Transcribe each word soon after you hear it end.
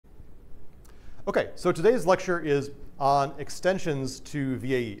Okay, so today's lecture is on extensions to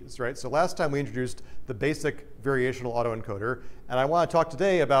VAEs, right? So last time we introduced the basic variational autoencoder, and I want to talk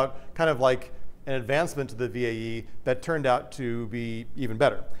today about kind of like an advancement to the VAE that turned out to be even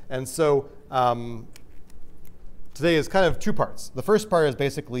better. And so today is kind of two parts. The first part is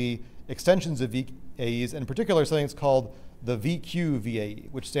basically extensions of VAEs, and in particular something that's called the VQ-VAE,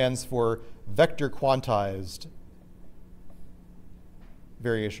 which stands for vector quantized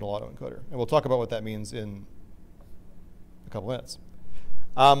variational autoencoder. And we'll talk about what that means in a couple minutes.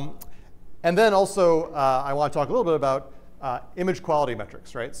 And then also, I want to talk a little bit about image quality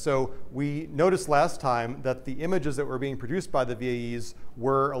metrics, right? So we noticed last time that the images that were being produced by the VAEs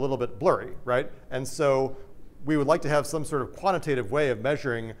were a little bit blurry, right? And so we would like to have some sort of quantitative way of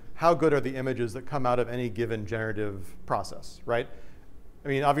measuring how good are the images that come out of any given generative process, right? I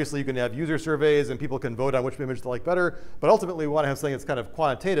mean, obviously you can have user surveys and people can vote on which image they like better, but ultimately we want to have something that's kind of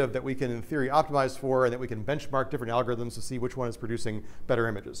quantitative that we can in theory optimize for and that we can benchmark different algorithms to see which one is producing better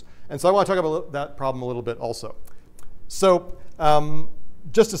images. And so I want to talk about that problem a little bit also. So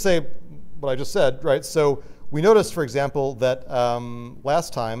just to say what I just said, right? So we noticed, for example, that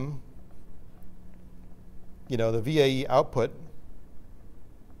last time, you know, the VAE output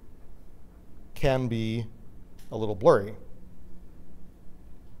can be a little blurry,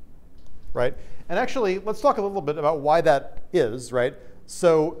 right? And actually, let's talk a little bit about why that is, right?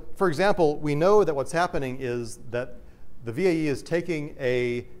 So for example, we know that what's happening is that the VAE is taking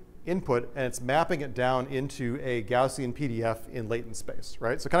a input and it's mapping it down into a Gaussian PDF in latent space,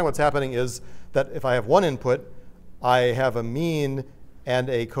 right? So kind of what's happening is that if I have one input, I have a mean and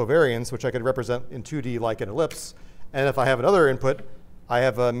a covariance, which I could represent in 2D like an ellipse. And if I have another input, I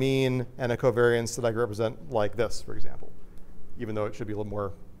have a mean and a covariance that I could represent like this, for example, even though it should be a little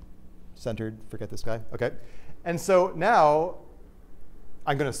more centered. Forget this guy. OK. And so now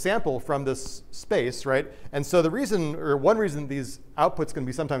I'm going to sample from this space, right? And so the reason, or one reason these outputs can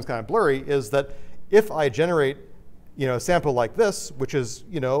be sometimes kind of blurry is that if I generate, you know, a sample like this, which is,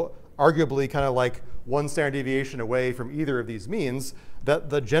 you know, arguably kind of like one standard deviation away from either of these means,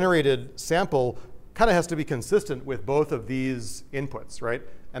 that the generated sample kind of has to be consistent with both of these inputs, right?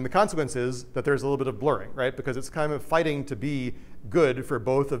 And the consequence is that there's a little bit of blurring, right? Because it's kind of fighting to be good for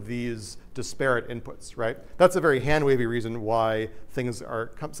both of these disparate inputs, right? That's a very hand-wavy reason why things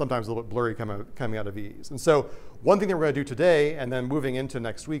are sometimes a little bit blurry coming out of VAEs. And so one thing that we're going to do today, and then moving into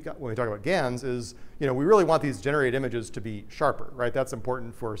next week when we talk about GANs, is, you know, we really want these generated images to be sharper, right? That's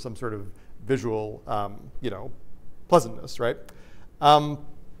important for some sort of visual, you know, pleasantness, right?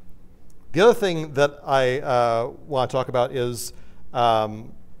 The other thing that I want to talk about is,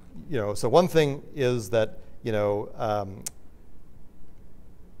 you know, so one thing is that, you know,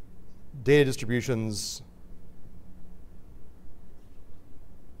 data distributions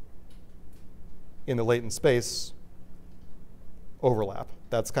in the latent space overlap.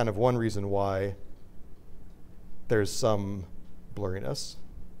 That's kind of one reason why there's some blurriness.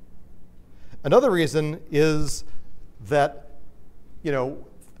 Another reason is that, you know,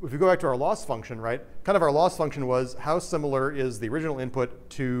 if we go back to our loss function, right, kind of our loss function was how similar is the original input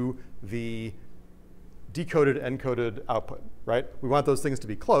to the decoded, encoded output, right? We want those things to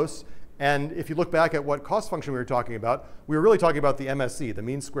be close. And if you look back at what cost function we were talking about, we were really talking about the MSE, the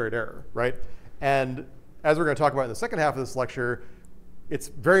mean squared error, right? And as we're going to talk about in the second half of this lecture, it's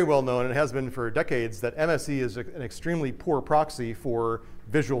very well known, and it has been for decades, that MSE is an extremely poor proxy for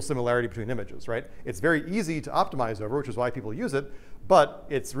visual similarity between images, right? It's very easy to optimize over, which is why people use it, but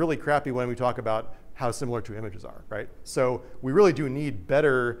it's really crappy when we talk about how similar two images are, right? So we really do need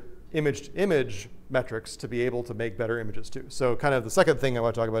better image-to-image metrics to be able to make better images too. So kind of the second thing I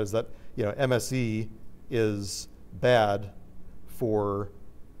want to talk about is that, you know, MSE is bad for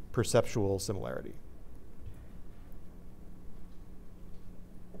perceptual similarity.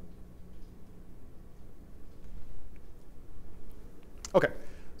 OK,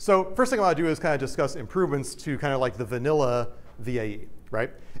 so first thing I want to do is kind of discuss improvements to kind of like the vanilla VAE, right?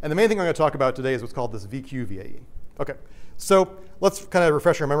 And the main thing I'm going to talk about today is what's called this VQ-VAE. OK, so let's kind of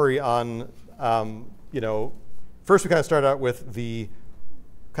refresh our memory on, you know, first we kind of start out with the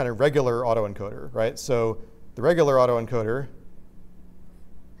kind of regular autoencoder, right? So the regular autoencoder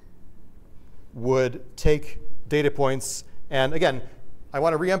would take data points, and again, I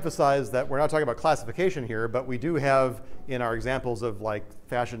want to reemphasize that we're not talking about classification here, but we do have in our examples of like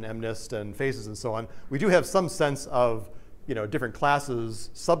fashion, MNIST, and faces and so on, we do have some sense of, you know, different classes,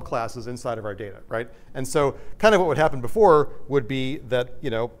 subclasses inside of our data, right? And so kind of what would happen before would be that, you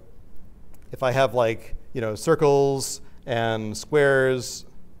know, if I have like, you know, circles and squares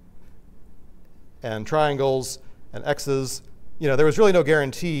and triangles and X's, you know, there was really no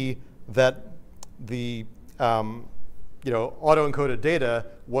guarantee that the auto-encoded data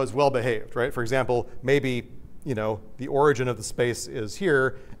was well behaved, right? For example, maybe the origin of the space is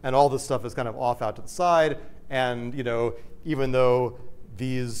here, and all this stuff is kind of off out to the side, and even though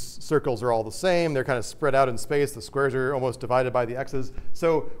these circles are all the same, they're kind of spread out in space. The squares are almost divided by the x's.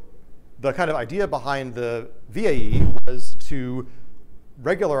 So the kind of idea behind the VAE was to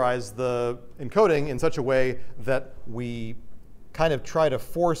regularize the encoding in such a way that we kind of try to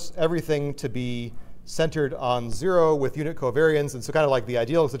force everything to be centered on 0 with unit covariance. And so kind of like the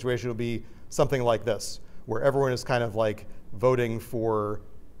ideal situation would be something like this, where everyone is kind of like voting for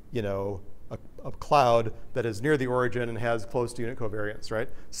a cloud that is near the origin and has close to unit covariance, right?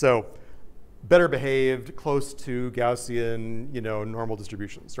 So better behaved, close to Gaussian, normal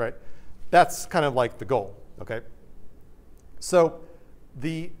distributions, right? That's kind of like the goal, okay? So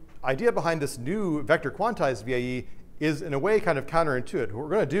the idea behind this new vector quantized VAE is in a way kind of counterintuitive. What we're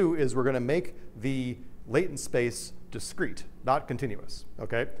going to do is we're going to make the latent space discrete, not continuous,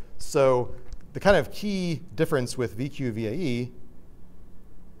 okay? So the kind of key difference with VQ-VAE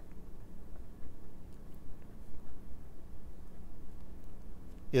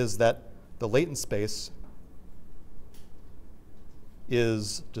is that the latent space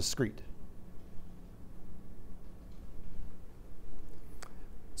is discrete.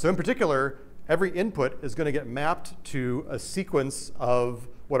 So in particular, every input is going to get mapped to a sequence of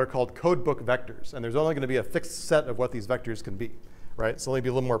what are called codebook vectors. And there's only going to be a fixed set of what these vectors can be, right? So let me be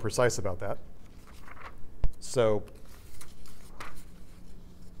a little more precise about that. So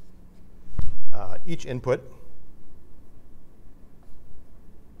each input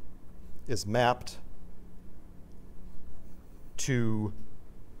is mapped to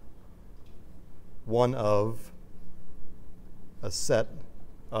one of a set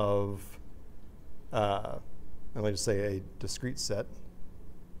of, let me just say a discrete set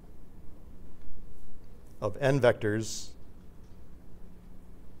of n vectors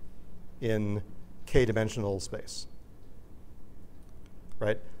in k-dimensional space,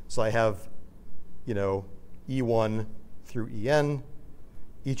 right? So I have, E1 through En.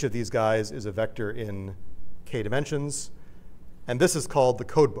 Each of these guys is a vector in k dimensions. And this is called the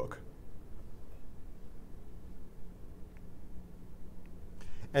codebook.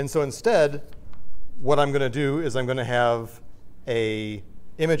 And so instead, what I'm going to do is I'm going to have a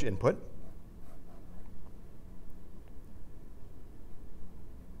image input.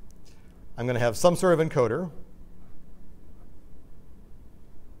 I'm going to have some sort of encoder.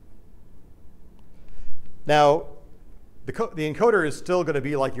 Now, the encoder is still going to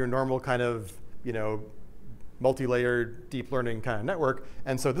be like your normal kind of, multi-layered deep learning kind of network.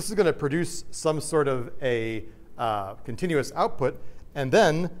 And so this is going to produce some sort of a continuous output. And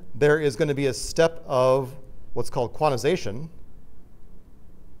then there is going to be a step of what's called quantization.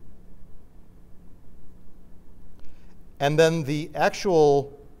 And then the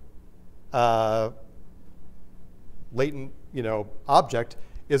actual latent object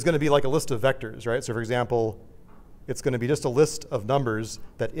is going to be like a list of vectors, right? So for example, it's going to be just a list of numbers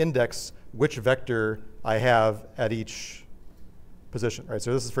that index which vector I have at each position, right?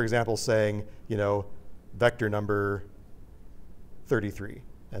 So this is, for example, saying, vector number 33,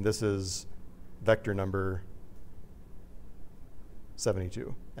 and this is vector number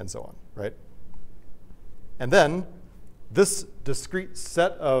 72, and so on, right? And then this discrete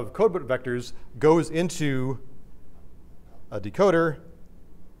set of codebook vectors goes into a decoder,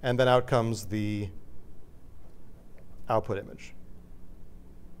 and then out comes the output image.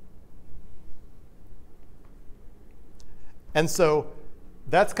 And so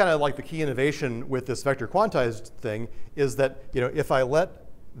that's kind of like the key innovation with this vector quantized thing, is that if I let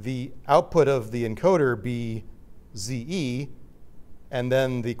the output of the encoder be ZE, and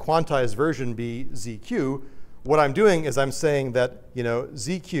then the quantized version be ZQ, what I'm doing is I'm saying that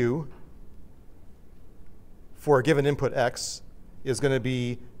ZQ for a given input X is going to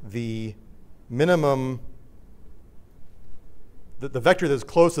be the minimum, the vector that's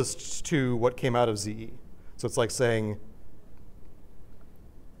closest to what came out of ZE. So it's like saying,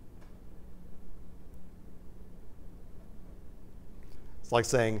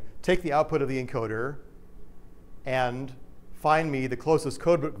 take the output of the encoder and find me the closest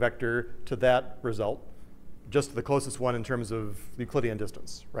codebook vector to that result, just the closest one in terms of Euclidean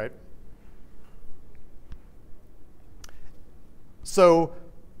distance, right? So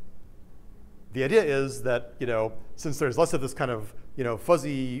the idea is that, since there's less of this kind of,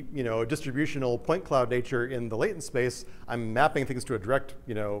 fuzzy, distributional point cloud nature in the latent space, I'm mapping things to a direct,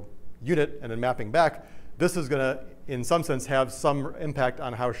 unit and then mapping back. This is going to, in some sense, have some impact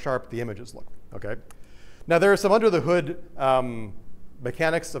on how sharp the images look, okay? Now, there are some under the hood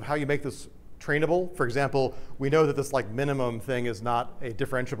mechanics of how you make this trainable. For example, we know that this like minimum thing is not a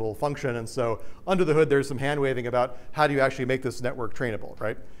differentiable function, and so under the hood there's some hand waving about how do you actually make this network trainable,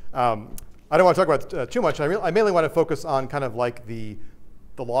 right? I don't want to talk about too much. I mainly want to focus on kind of like the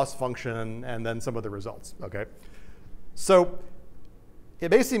loss function and then some of the results, okay? So it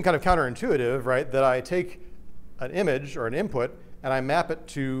may seem kind of counterintuitive, right, that I take an image or an input and I map it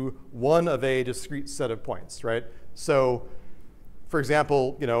to one of a discrete set of points, right? So for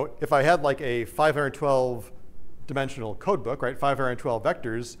example, you know, if I had like a 512 dimensional code book, right, 512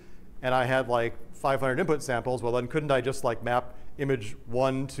 vectors, and I had like 500 input samples, well then couldn't I just like map image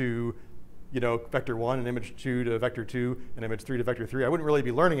 1 to, you know, vector 1 and image 2 to vector 2 and image 3 to vector 3? I wouldn't really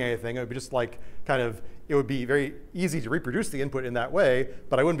be learning anything. It would be just like kind of, it would be very easy to reproduce the input in that way,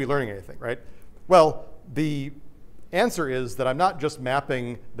 but I wouldn't be learning anything, right? Well, the answer is that I'm not just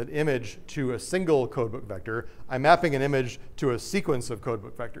mapping that image to a single codebook vector. I'm mapping an image to a sequence of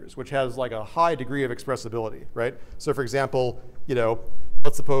codebook vectors, which has like a high degree of expressibility, right? So for example, you know,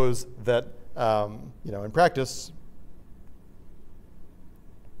 let's suppose that, you know, in practice,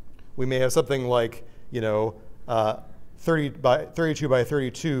 we may have something like, you know, 32 by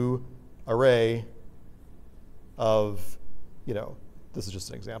 32 array of, you know, this is just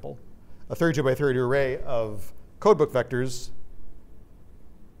an example, a 32 by 32 array of codebook vectors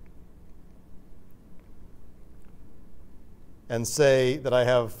and say that I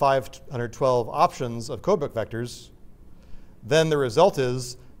have 512 options of codebook vectors, then the result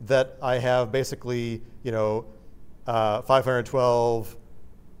is that I have basically, you know, 512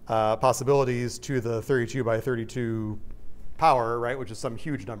 possibilities to the 32 by 32 power, right, which is some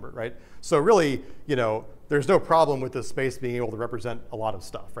huge number, right? So really, you know, there's no problem with this space being able to represent a lot of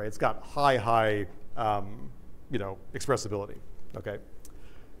stuff, right? It's got high, you know, expressibility, okay?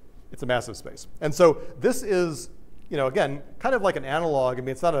 It's a massive space. And so this is, you know, again, kind of like an analog. I mean,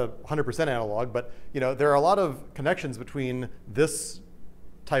 it's not 100% analog, but, you know, there are a lot of connections between this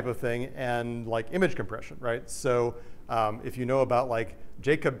type of thing and like image compression, right? So if you know about like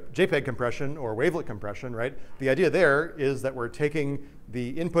JPEG compression or wavelet compression, right? The idea there is that we're taking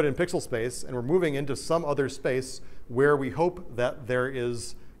the input in pixel space and we're moving into some other space where we hope that there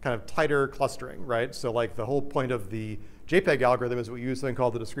is kind of tighter clustering, right? So like the whole point of the JPEG algorithm is we use something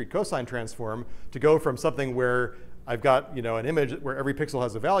called the discrete cosine transform to go from something where I've got, you know, an image where every pixel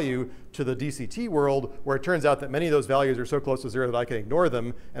has a value to the DCT world where it turns out that many of those values are so close to 0 that I can ignore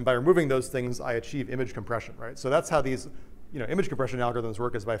them, and by removing those things I achieve image compression, right? So that's how these, you know, image compression algorithms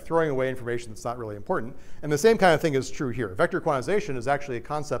work, is by throwing away information that's not really important. And the same kind of thing is true here. Vector quantization is actually a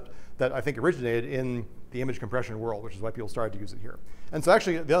concept that I think originated in the image compression world, which is why people started to use it here. And so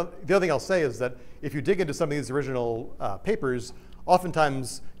actually, the other thing I'll say is that if you dig into some of these original papers,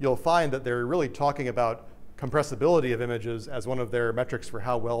 oftentimes you'll find that they're really talking about compressibility of images as one of their metrics for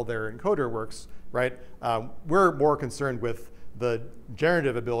how well their encoder works, right? We're more concerned with the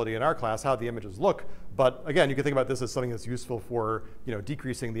generative ability in our class, how the images look. But again, you can think about this as something that's useful for, you know,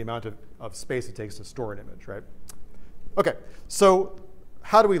 decreasing the amount of space it takes to store an image, right? OK, so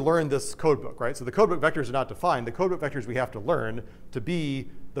how do we learn this codebook, right? So the codebook vectors are not defined. The codebook vectors we have to learn to be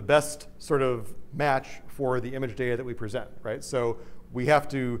the best sort of match for the image data that we present, right? So we have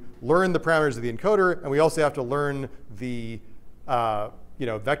to learn the parameters of the encoder, and we also have to learn the you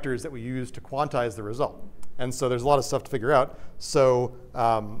know, vectors that we use to quantize the result. And so there's a lot of stuff to figure out. So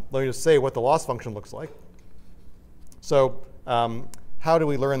let me just say what the loss function looks like. So how do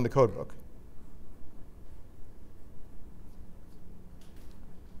we learn the codebook?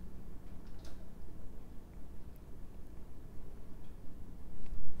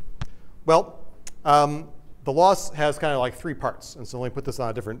 Well, the loss has kind of like 3 parts. And so let me put this on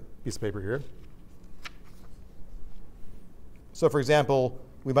a different piece of paper here. So for example,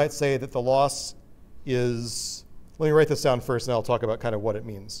 we might say that the loss is, let me write this down first, and I'll talk about kind of what it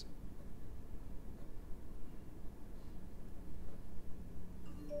means.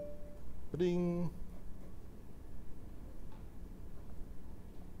 Ba-ding.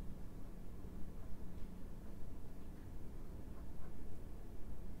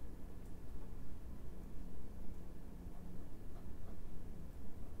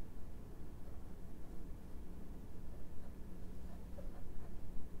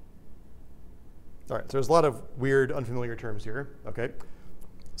 All right, so there's a lot of weird, unfamiliar terms here, okay?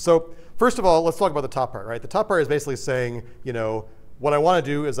 So first of all, let's talk about the top part, right? The top part is basically saying, you know, what I want to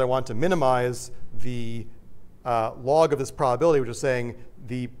do is I want to minimize the log of this probability, which is saying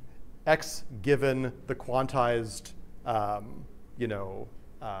the x given the quantized, you know,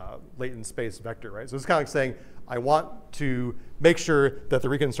 latent space vector, right? So it's kind of like saying I want to make sure that the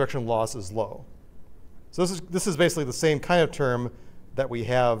reconstruction loss is low. So this is basically the same kind of term that we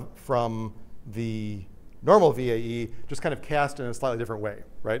have from the normal VAE, just kind of cast in a slightly different way,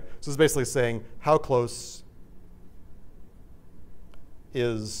 right? So it's basically saying how close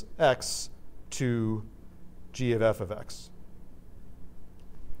is x to g of f of x.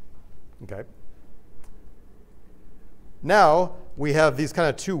 Okay. Now we have these kind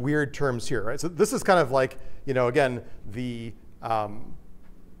of two weird terms here, right? So this is kind of like, again, the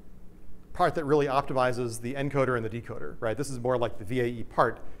part that really optimizes the encoder and the decoder, right? This is more like the VAE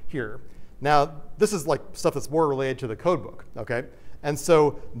part here. Now, this is like stuff that's more related to the codebook, okay? And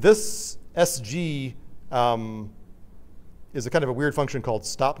so this SG is a kind of a weird function called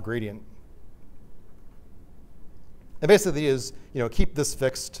stop gradient. And basically is, keep this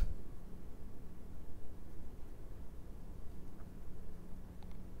fixed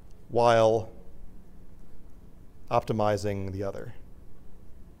while optimizing the other.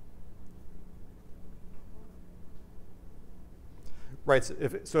 Right,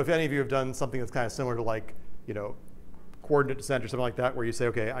 so if any of you have done something that's kind of similar to like, coordinate descent or something like that, where you say,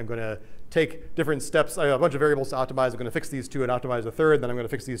 okay, I'm going to take different steps, I have a bunch of variables to optimize, I'm going to fix these two and optimize the third, then I'm going to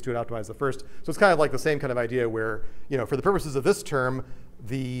fix these two and optimize the first. So it's kind of like the same kind of idea where, for the purposes of this term,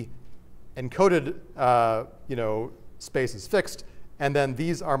 the encoded, space is fixed, and then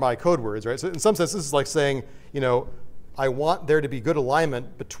these are my code words, right? So in some sense, this is like saying, I want there to be good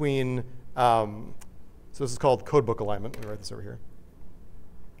alignment between, so this is called codebook alignment. Let me write this over here.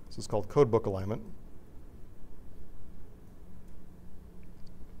 This is called codebook alignment.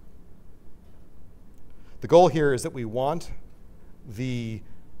 The goal here is that we want the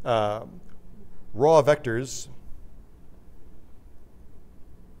raw vectors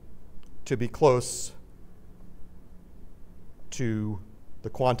to be close to the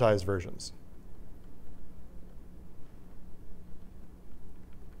quantized versions.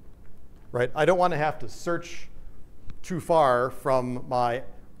 Right? I don't want to have to search too far from my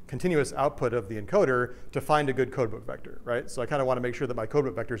continuous output of the encoder to find a good codebook vector, right? So I kind of want to make sure that my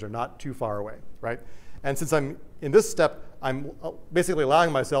codebook vectors are not too far away, right? And since I'm in this step, I'm basically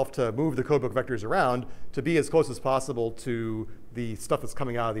allowing myself to move the codebook vectors around to be as close as possible to the stuff that's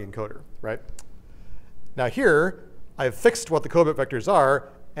coming out of the encoder, right? Now here, I've fixed what the codebook vectors are,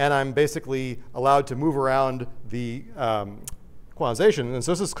 and I'm basically allowed to move around the quantization. And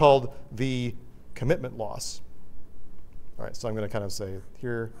so this is called the commitment loss. All right, so I'm going to kind of say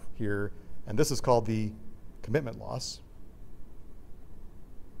here, here, and this is called the commitment loss.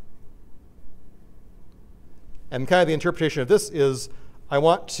 And kind of the interpretation of this is I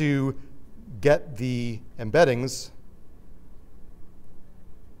want to get the embeddings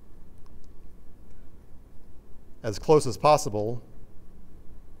as close as possible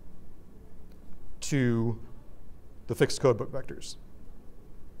to the fixed codebook vectors.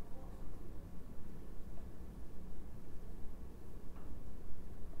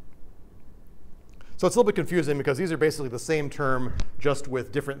 So it's a little bit confusing because these are basically the same term, just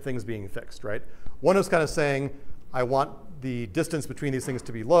with different things being fixed, right? One is kind of saying, I want the distance between these things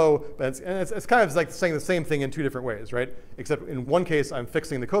to be low, but it's kind of like saying the same thing in two different ways, right? Except in one case, I'm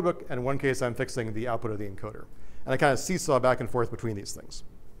fixing the codebook, and in one case, I'm fixing the output of the encoder. And I kind of seesaw back and forth between these things.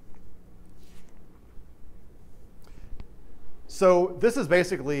 So this is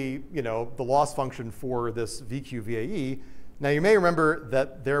basically, the loss function for this VQ-VAE. Now you may remember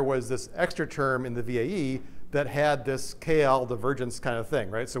that there was this extra term in the VAE that had this KL divergence kind of thing,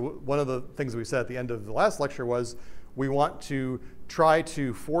 right? So one of the things we said at the end of the last lecture was we want to try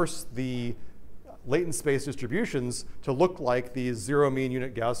to force the latent space distributions to look like these zero mean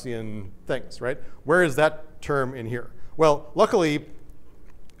unit Gaussian things, right? Where is that term in here? Well, luckily,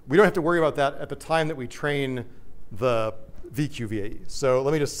 we don't have to worry about that at the time that we train the VQ-VAE. So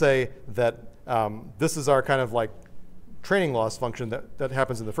let me just say that this is our kind of like training loss function that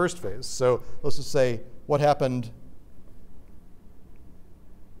happens in the first phase. So let's just say what happened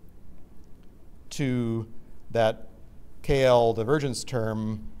to that KL divergence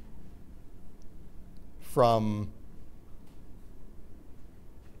term from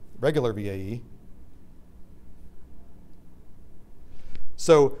regular VAE.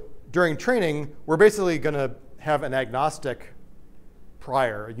 So during training, we're basically going to have an agnostic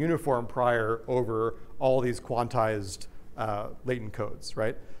prior, a uniform prior over all these quantized latent codes,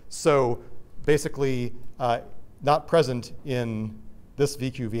 right? So basically not present in this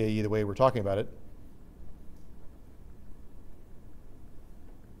VQ-VAE the way we're talking about it.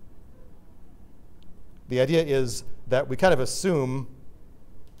 The idea is that we kind of assume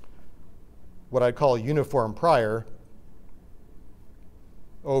what I'd call uniform prior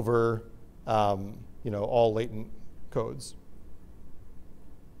over all latent codes.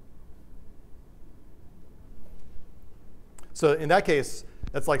 So in that case,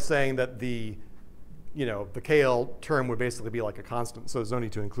 That's like saying that the KL term would basically be like a constant, so there's no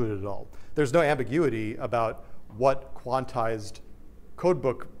need to include it at all. There's no ambiguity about what quantized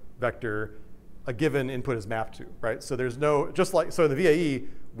codebook vector a given input is mapped to, right? So there's no, just like, so in the VAE,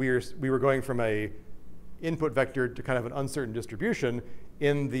 we were going from a input vector to kind of an uncertain distribution.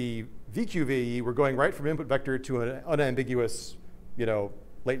 In the VQ-VAE, we're going right from input vector to an unambiguous,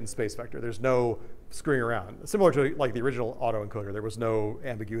 latent space vector. There's no screwing around. Similar to like the original autoencoder, there was no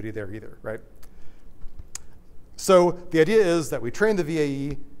ambiguity there either, right? So the idea is that we train the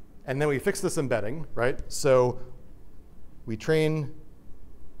VAE, and then we fix this embedding, right? So we train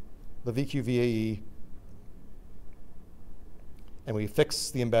the VQ-VAE, and we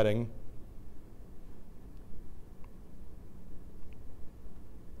fix the embedding.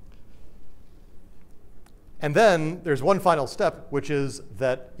 And then there's one final step, which is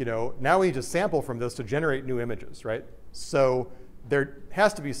that now we need to sample from this to generate new images, right? So there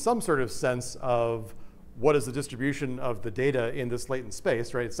has to be some sort of sense of what is the distribution of the data in this latent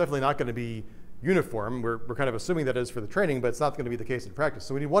space, right? It's definitely not going to be uniform. We're kind of assuming that is for the training, but it's not going to be the case in practice.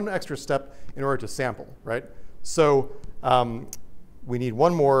 So we need one extra step in order to sample, right? So we need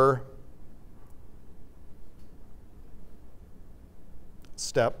one more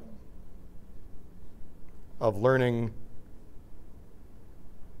step of learning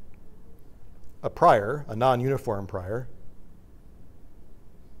a prior, a non-uniform prior,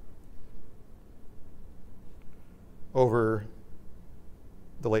 over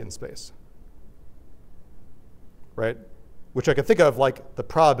the latent space, right? Which I can think of like the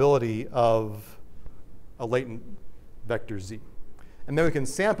probability of a latent vector z. And then we can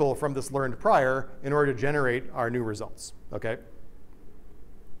sample from this learned prior in order to generate our new results, okay?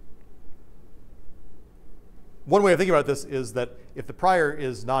 One way of thinking about this is that if the prior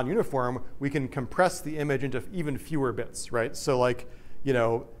is non-uniform, we can compress the image into even fewer bits, right? So like,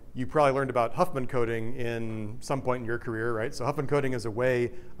 you probably learned about Huffman coding in some point in your career, right? So Huffman coding is a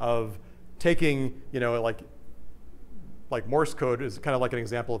way of taking, like Morse code is kind of like an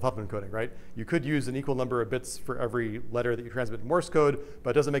example of Huffman coding, right? You could use an equal number of bits for every letter that you transmit in Morse code,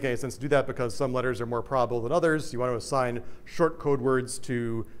 but it doesn't make any sense to do that because some letters are more probable than others. You want to assign short code words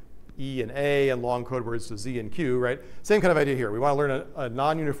to E and A and long code words to Z and Q, right? Same kind of idea here. We want to learn a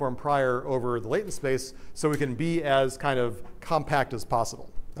non-uniform prior over the latent space so we can be as kind of compact as possible,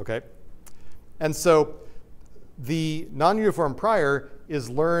 okay? And so the non-uniform prior is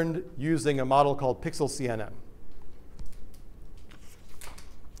learned using a model called pixel CNN.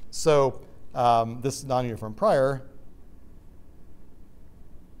 So this non-uniform prior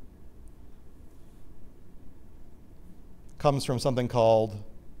comes from something called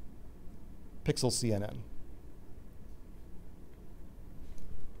pixel CNN.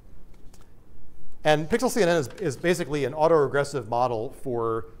 And pixel CNN is basically an autoregressive model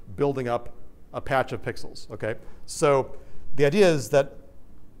for building up a patch of pixels, okay? So the idea is that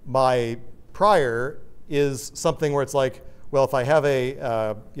my prior is something where it's like, well, if I have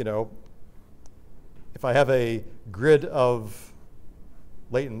a, if I have a grid of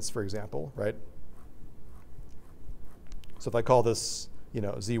latents, for example, right? So if I call this,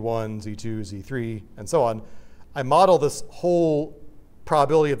 Z1, Z2, Z3, and so on, I model this whole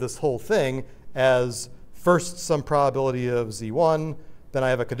probability of this whole thing as first some probability of Z1, then I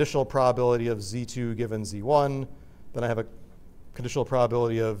have a conditional probability of Z2 given Z1, then I have a conditional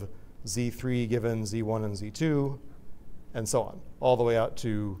probability of Z3 given Z1 and Z2, and so on, all the way out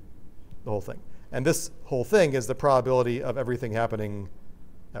to the whole thing. And this whole thing is the probability of everything happening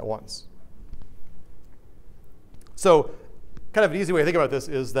at once. So kind of an easy way to think about this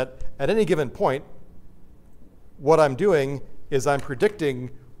is that at any given point, what I'm doing is I'm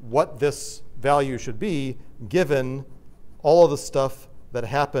predicting what this value should be given all of the stuff that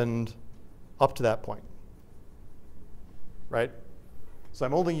happened up to that point, right? So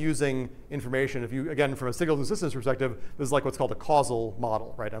I'm only using information, if you, again, from a signals and systems perspective, this is like what's called a causal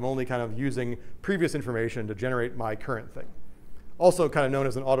model, right? I'm only kind of using previous information to generate my current thing. Also kind of known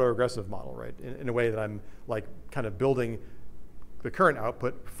as an autoregressive model, right? In a way that I'm like kind of building the current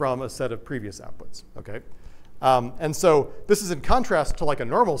output from a set of previous outputs, okay? And so this is in contrast to like a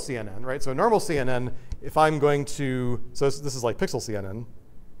normal CNN, right? So a normal CNN, if I'm going to, so this is like pixel CNN.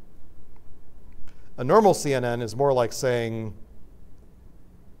 A normal CNN is more like saying,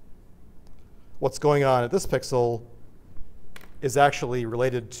 what's going on at this pixel is actually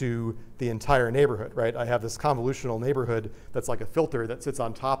related to the entire neighborhood, right? I have this convolutional neighborhood that's like a filter that sits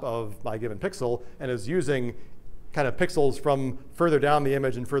on top of my given pixel and is using kind of pixels from further down the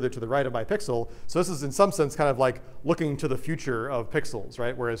image and further to the right of my pixel. So this is in some sense kind of like looking to the future of pixels,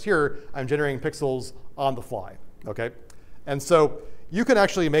 right? Whereas here, I'm generating pixels on the fly, okay? And so you can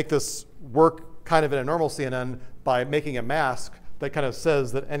actually make this work kind of in a normal CNN by making a mask that kind of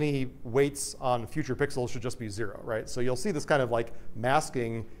says that any weights on future pixels should just be 0, right? So you'll see this kind of like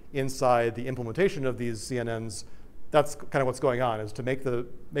masking inside the implementation of these CNNs. That's kind of what's going on, is to make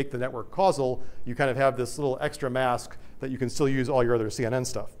the network causal, you kind of have this little extra mask that you can still use all your other CNN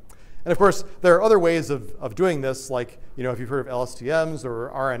stuff. And of course, there are other ways of doing this, like, you know, if you've heard of LSTMs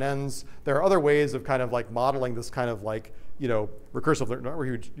or RNNs, there are other ways of kind of like modeling this kind of like, you know, recursive, where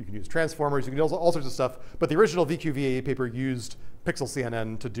you can use transformers, you can do all sorts of stuff. But the original VQ-VAE paper used pixel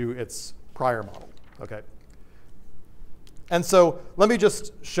CNN to do its prior model, okay? And so let me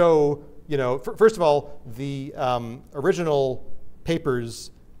just show, you know, first of all, the original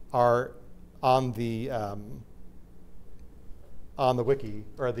papers are on the wiki,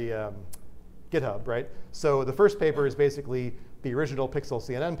 or the GitHub, right? So the first paper is basically the original Pixel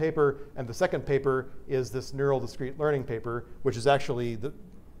CNN paper, and the second paper is this neural discrete learning paper, which is actually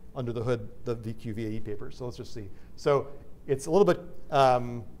under the hood the VQ-VAE paper. So let's just see. So it's a little bit,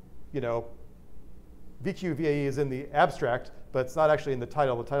 you know, VQ-VAE is in the abstract, but it's not actually in the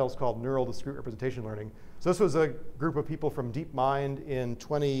title. The title is called Neural Discrete Representation Learning. So this was a group of people from DeepMind in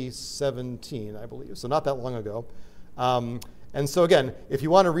 2017, I believe, so not that long ago. And so again, if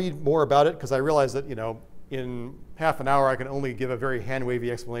you want to read more about it, because I realize that, you know, in half an hour I can only give a very hand-wavy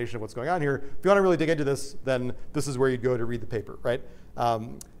explanation of what's going on here. If you want to really dig into this, then this is where you'd go to read the paper, right?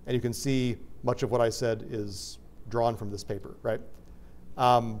 And you can see much of what I said is drawn from this paper, right?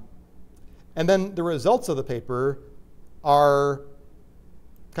 And then the results of the paper are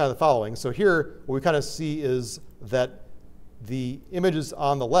kind of the following. So here, what we kind of see is that the images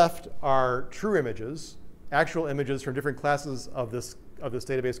on the left are true images, actual images from different classes of this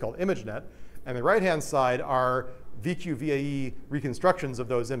database called ImageNet. And the right-hand side are VQ-VAE reconstructions of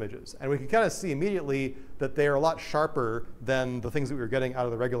those images. And we can kind of see immediately that they are a lot sharper than the things that we were getting out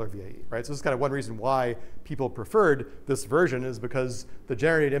of the regular VAE, right? So this is kind of one reason why people preferred this version, is because the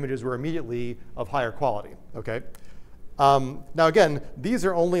generated images were immediately of higher quality, okay? Now again, these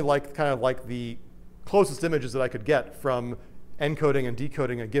are only like kind of like the closest images that I could get from encoding and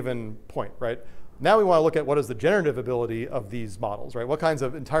decoding a given point, right? Now we want to look at what is the generative ability of these models, right? What kinds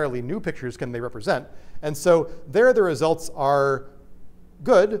of entirely new pictures can they represent? And so there the results are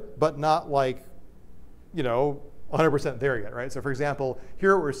good, but not like, you know, 100% there yet, right? So for example,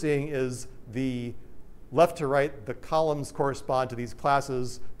 here what we're seeing is the left to right, the columns correspond to these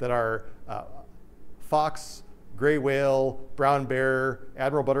classes that are fox, gray whale, brown bear,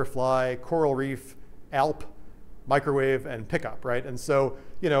 admiral butterfly, coral reef, alp, microwave, and pickup, right? And so,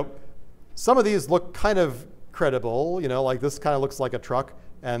 you know, some of these look kind of credible, you know, like this kind of looks like a truck,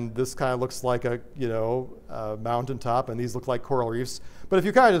 and this kind of looks like a, you know, mountaintop, and these look like coral reefs. But if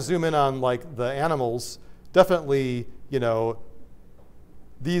you kind of zoom in on like the animals, definitely, you know,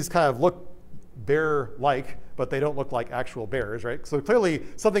 these kind of look bear-like, but they don't look like actual bears, right? So clearly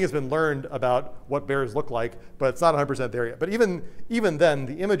something has been learned about what bears look like, but it's not 100% there yet. But even then,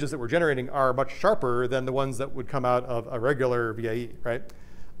 the images that we're generating are much sharper than the ones that would come out of a regular VAE, right?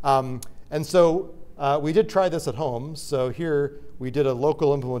 And so we did try this at home. So here we did a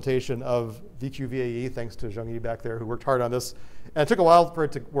local implementation of VQ-VAE, thanks to Zhongyi back there, who worked hard on this. And it took a while for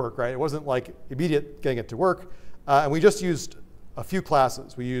it to work, right? It wasn't like immediate getting it to work. And we just used a few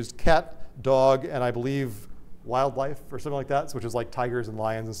classes. We used cat, dog, and I believe wildlife or something like that, which is like tigers and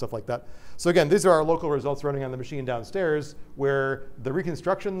lions and stuff like that. So again, these are our local results running on the machine downstairs, where the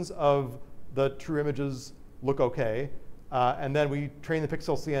reconstructions of the true images look OK. And then we train the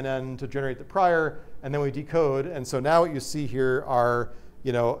pixel CNN to generate the prior, and then we decode. And so now what you see here are,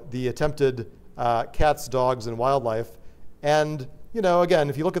 you know, the attempted cats, dogs, and wildlife. And, you know, again,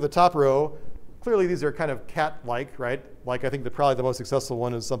 if you look at the top row, clearly these are kind of cat-like, right? Like I think probably the most successful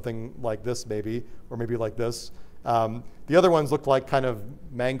one is something like this maybe, or maybe like this. The other ones look like kind of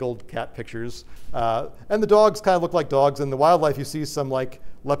mangled cat pictures. And the dogs kind of look like dogs. And the wildlife, you see some like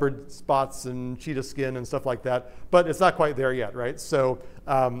leopard spots and cheetah skin and stuff like that. But it's not quite there yet, right? So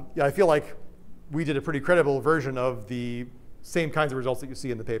yeah, I feel like we did a pretty credible version of the same kinds of results that you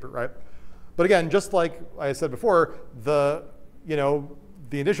see in the paper, right? But again, just like I said before, the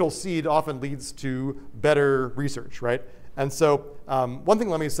initial seed often leads to better research, right? And so one thing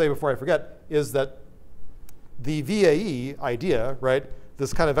let me say before I forget is that the VAE idea, right,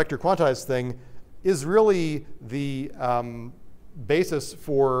 this kind of vector quantized thing, is really the basis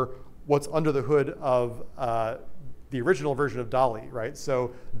for what's under the hood of the original version of DALI, right?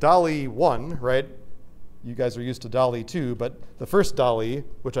 So DALI 1, right? You guys are used to DALI 2, but the first DALI,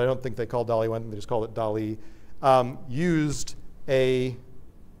 which I don't think they called DALI 1, they just called it DALI, used a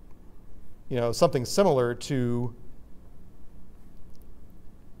something similar to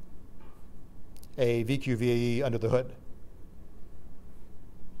a VQ-VAE under the hood.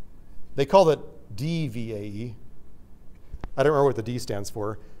 They call it DVAE. I don't remember what the D stands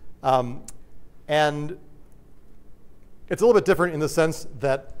for. And it's a little bit different in the sense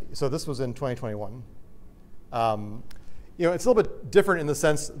that, so this was in 2021. It's a little bit different in the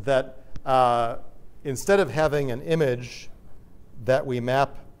sense that instead of having an image that we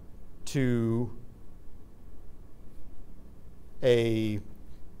map to a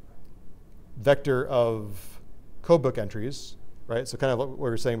vector of codebook entries, right? So kind of what we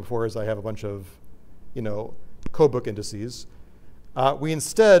were saying before is I have a bunch of, codebook indices. We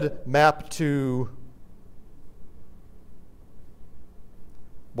instead map to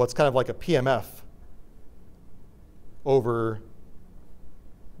what's kind of like a PMF over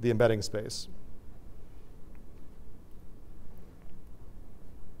the embedding space.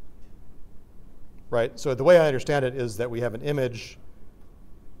 Right? So the way I understand it is that we have an image,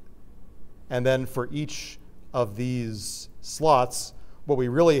 and then for each of these slots, what we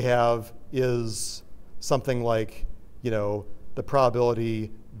really have is something like, the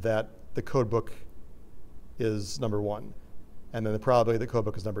probability that the codebook is number 1, and then the probability that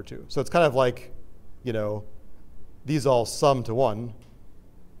codebook is number 2. So it's kind of like, these all sum to 1.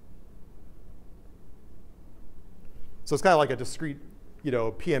 So it's kind of like a discrete,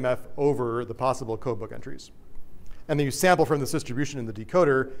 PMF over the possible codebook entries. And then you sample from this distribution in the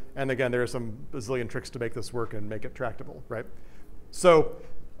decoder, and again, there are some bazillion tricks to make this work and make it tractable, right? So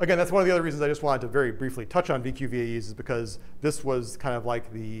again, that's one of the other reasons I just wanted to very briefly touch on VQ-VAEs, is because this was kind of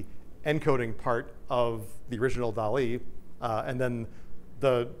like the encoding part of the original DALI, and then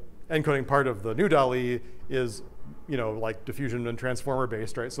the encoding part of the new DALI is like diffusion and transformer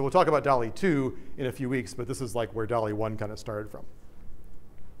based, right? So we'll talk about DALI 2 in a few weeks, but this is like where DALI 1 kind of started from.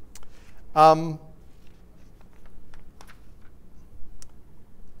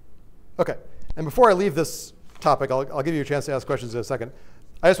 Okay, and before I leave this topic, I'll give you a chance to ask questions in a second.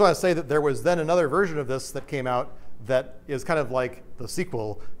 I just want to say that there was then another version of this that came out that is kind of like the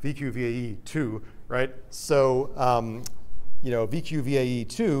sequel, VQ-VAE 2, right? So, VQ-VAE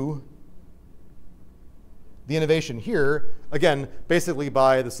 2, the innovation here, again, basically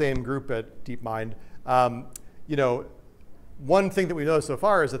by the same group at DeepMind, one thing that we know so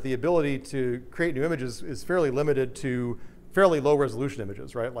far is that the ability to create new images is fairly limited to fairly low resolution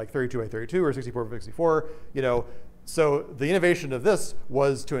images, right? Like 32 by 32 or 64 by 64, So the innovation of this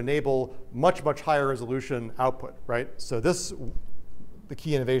was to enable much, much higher resolution output, right? So the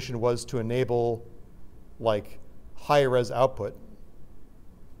key innovation was to enable like high res output.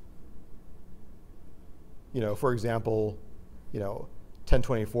 For example,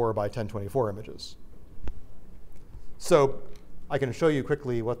 1024 by 1024 images. So I can show you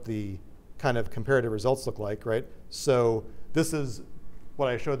quickly what the kind of comparative results look like, right? So this is what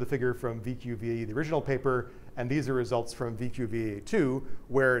I showed the figure from VQ-VAE, the original paper, and these are results from VQ-VAE 2,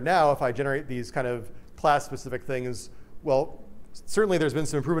 where now if I generate these kind of class-specific things, well, certainly there's been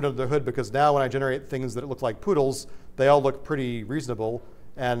some improvement under the hood, because now when I generate things that look like poodles, they all look pretty reasonable.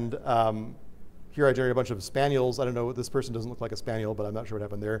 And here I generate a bunch of spaniels. I don't know, this person doesn't look like a spaniel, but I'm not sure what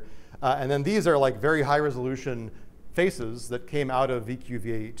happened there. And then these are like very high resolution faces that came out of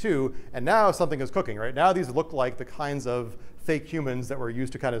VQ-VAE 2, and now something is cooking, right? Now these look like the kinds of fake humans that we're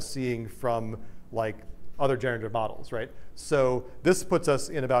used to kind of seeing from like other generative models, right? So this puts us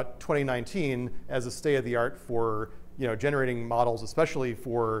in about 2019 as a state of the art for generating models, especially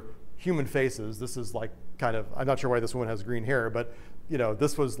for human faces. This is like kind of, I'm not sure why this one has green hair, but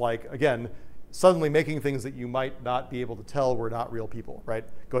this was like, again, suddenly making things that you might not be able to tell were not real people, right?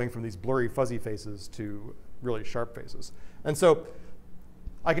 Going from these blurry fuzzy faces to really sharp faces. And so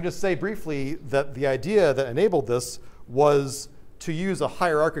I can just say briefly that the idea that enabled this was to use a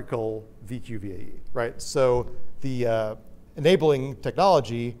hierarchical VQ-VAE, right? So the enabling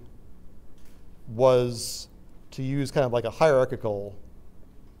technology was to use kind of like a hierarchical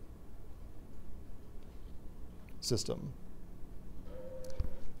system.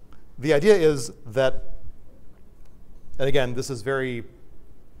 The idea is that, and again, this is very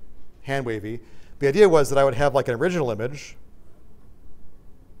hand-wavy, the idea was that I would have like an original image,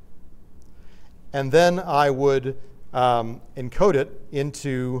 and then I would encode it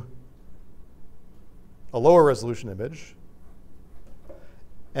into a lower resolution image,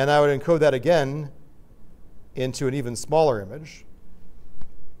 and I would encode that again into an even smaller image.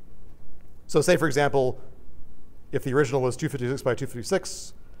 So say, for example, if the original was 256 by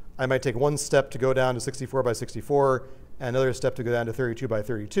 256, I might take one step to go down to 64 by 64, and another step to go down to 32 by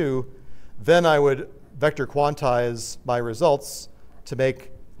 32. Then I would vector quantize my results to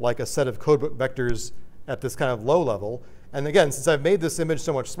make like a set of codebook vectors at this kind of low level. And again, since I've made this image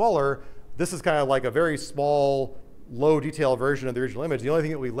so much smaller, this is kind of like a very small, low detail version of the original image. The only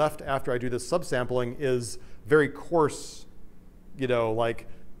thing that we left after I do this subsampling is very coarse, like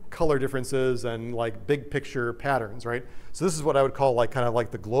color differences and like big picture patterns, right? So this is what I would call like kind of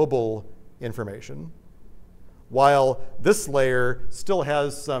like the global information, while this layer still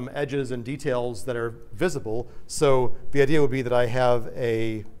has some edges and details that are visible. So the idea would be that I have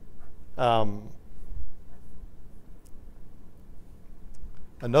a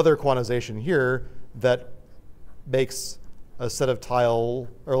another quantization here that makes a set of tile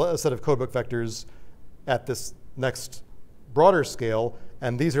or a set of codebook vectors at this next broader scale,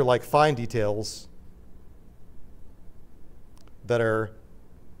 and these are like fine details that are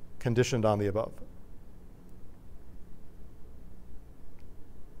conditioned on the above.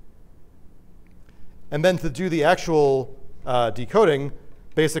 And then to do the actual decoding,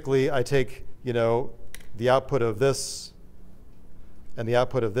 basically I take the output of this and the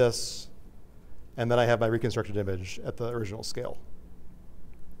output of this, and then I have my reconstructed image at the original scale.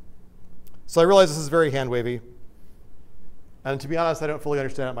 So I realize this is very hand-wavy. And to be honest, I don't fully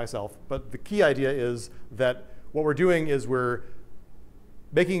understand it myself. But the key idea is that what we're doing is we're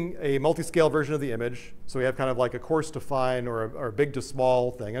making a multi-scale version of the image. So we have kind of like a coarse to fine or a big to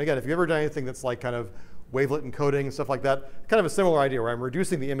small thing. And again, if you've ever done anything that's like kind of wavelet encoding and stuff like that, kind of a similar idea where I'm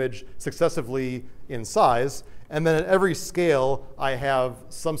reducing the image successively in size. And then at every scale, I have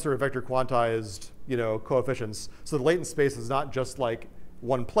some sort of vector quantized coefficients. So the latent space is not just like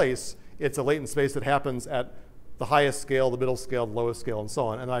one place. It's a latent space that happens at the highest scale, the middle scale, the lowest scale, and so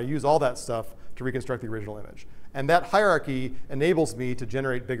on. And I use all that stuff to reconstruct the original image. And that hierarchy enables me to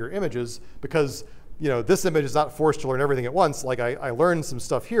generate bigger images because this image is not forced to learn everything at once. Like I learned some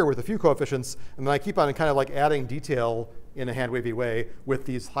stuff here with a few coefficients, and then I keep on kind of like adding detail in a hand-wavy way with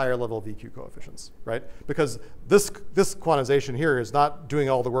these higher level VQ coefficients, right? Because this quantization here is not doing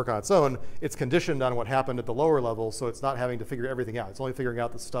all the work on its own. It's conditioned on what happened at the lower level, so it's not having to figure everything out. It's only figuring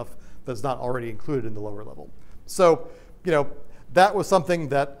out the stuff that's not already included in the lower level. So, that was something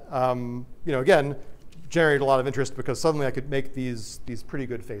that, again, generated a lot of interest because suddenly I could make these pretty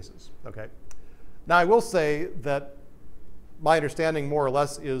good faces, okay? Now, I will say that my understanding more or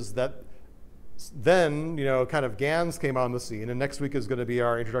less is that then, kind of GANs came on the scene, and next week is going to be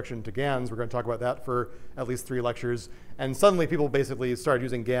our introduction to GANs. We're going to talk about that for at least 3 lectures. And suddenly people basically started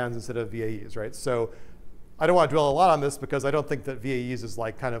using GANs instead of VAEs, right? So I don't want to dwell a lot on this because I don't think that VAEs is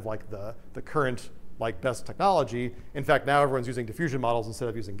like kind of like the current best technology. In fact, now everyone's using diffusion models instead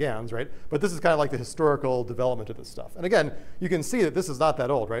of using GANs, right? But this is kind of like the historical development of this stuff. And again, you can see that this is not that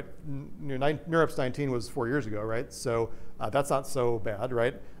old, right? NeurIPS 19 was 4 years ago, right? So that's not so bad,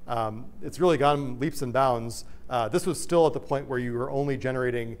 right? It's really gone leaps and bounds. This was still at the point where you were only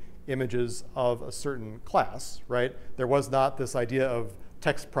generating images of a certain class, right? There was not this idea of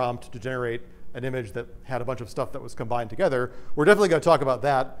text prompt to generate an image that had a bunch of stuff that was combined together. We're definitely going to talk about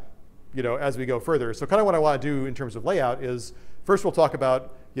that as we go further. So kind of what I want to do in terms of layout is first we'll talk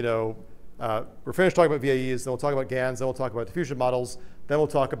about, we're finished talking about VAEs, then we'll talk about GANs, then we'll talk about diffusion models, then we'll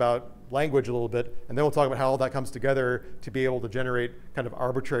talk about language a little bit, and then we'll talk about how all that comes together to be able to generate kind of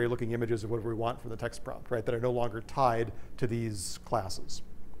arbitrary looking images of whatever we want from the text prompt, right, that are no longer tied to these classes.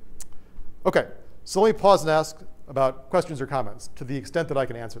 Okay, so let me pause and ask about questions or comments to the extent that I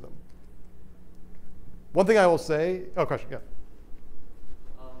can answer them. One thing I will say, question, yeah.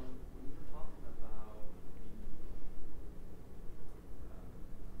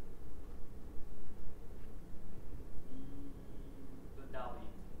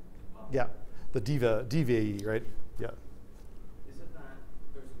 Yeah, the DVAE, right? Yeah. Is it that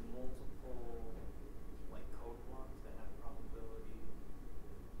there's multiple code blocks that have probability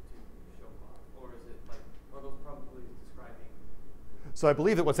to show up, or is it are those probabilities describing? So I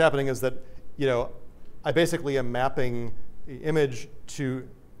believe that what's happening is that I basically am mapping the image to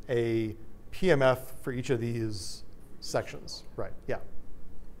a PMF for each of these sections, right? Yeah.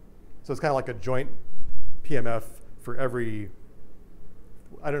 So it's kind of like a joint PMF for every.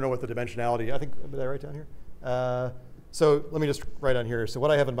 I don't know what the dimensionality, I think, did I write down here? So let me just write on here. So what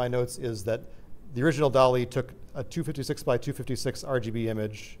I have in my notes is that the original DALL-E took a 256 by 256 RGB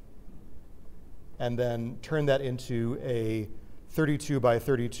image and then turned that into a 32 by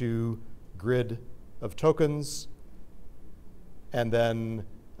 32 grid of tokens, and then,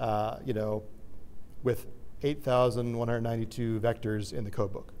 with 8,192 vectors in the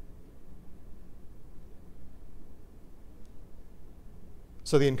codebook.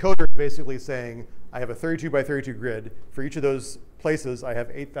 So the encoder is basically saying, I have a 32 by 32 grid. For each of those places, I have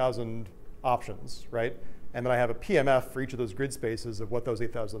 8,000 options, right? And then I have a PMF for each of those grid spaces of what those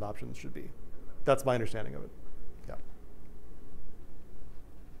 8,000 options should be. That's my understanding of it. Yeah.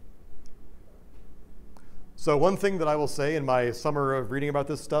 So one thing that I will say in my summer of reading about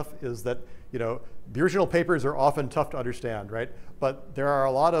this stuff is that, you know, the original papers are often tough to understand, right? But there are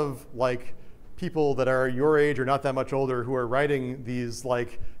a lot of like people that are your age or not that much older who are writing these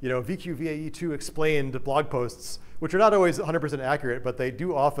like, you know, VQ-VAE2 explained blog posts, which are not always 100% accurate, but they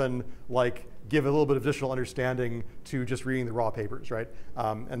do often like give a little bit of additional understanding to just reading the raw papers, right?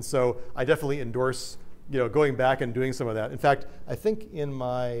 And so I definitely endorse, you know, going back and doing some of that. In fact, I think in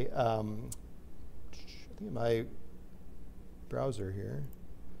my browser here.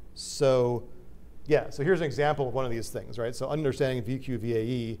 So yeah, so here's an example of one of these things, right? So understanding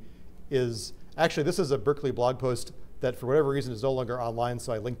VQ-VAE is, actually this is a Berkeley blog post that for whatever reason is no longer online,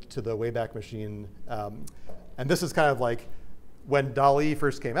 so I linked to the Wayback Machine. And this is kind of like when DALL-E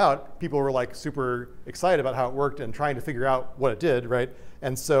first came out, people were like super excited about how it worked and trying to figure out what it did, right?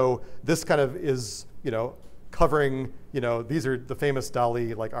 And so this kind of is, you know, covering, you know, these are the famous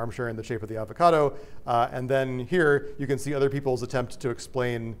DALL-E like armchair in the shape of the avocado. And then here you can see other people's attempt to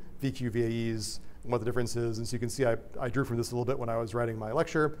explain VQ-VAEs and what the difference is. And so you can see I drew from this a little bit when I was writing my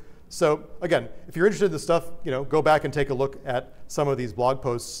lecture. So again, if you're interested in this stuff, you know, go back and take a look at some of these blog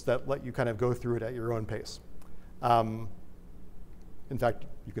posts that let you kind of go through it at your own pace. In fact,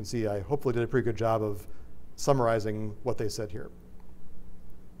 you can see I hopefully did a pretty good job of summarizing what they said here.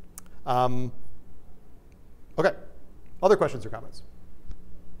 OK, other questions or comments?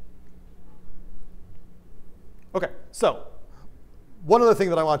 OK, so one other thing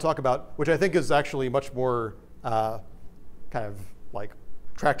that I want to talk about, which I think is actually much more kind of like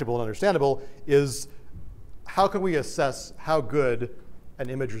tractable and understandable, is how can we assess how good an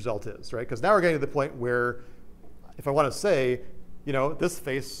image result is, right? Because now we're getting to the point where if I want to say, you know, this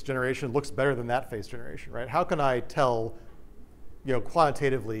face generation looks better than that face generation, right? How can I tell, you know,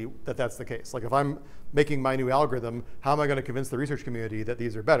 quantitatively that that's the case? Like if I'm making my new algorithm, how am I going to convince the research community that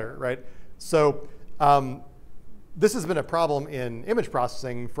these are better, right? So this has been a problem in image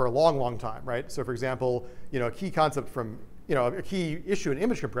processing for a long, long time, right? So for example, you know, a key concept from, you know, a key issue in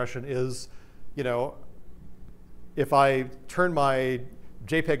image compression is, you know, if I turn my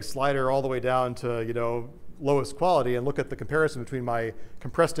JPEG slider all the way down to, you know, lowest quality and look at the comparison between my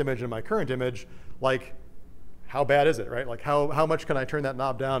compressed image and my current image, like how bad is it, right? Like how much can I turn that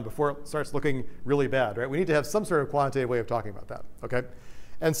knob down before it starts looking really bad, right? We need to have some sort of quantitative way of talking about that, okay?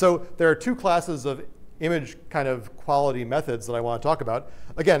 And so there are two classes of image kind of quality methods that I want to talk about.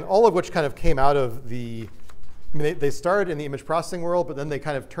 Again, all of which kind of came out of the, I mean, they started in the image processing world, but then they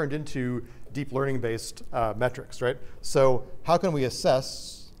kind of turned into deep learning-based metrics, right? So how can we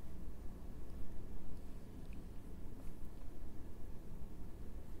assess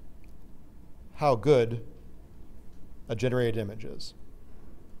how good a generated image is?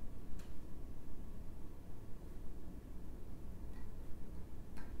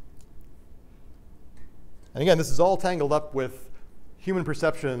 And again, this is all tangled up with human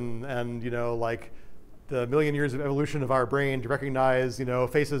perception and, you know, like the million years of evolution of our brain to recognize, you know,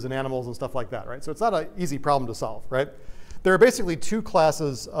 faces in animals and stuff like that, right? So it's not an easy problem to solve, right? There are basically two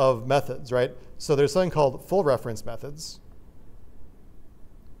classes of methods, right? So there's something called full reference methods.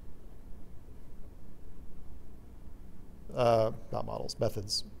 Not models,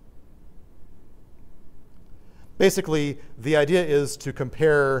 methods. Basically, the idea is to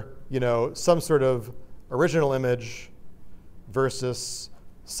compare, you know, some sort of original image versus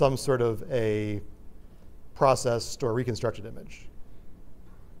some sort of a processed or reconstructed image.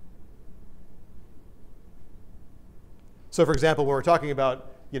 So for example, when we're talking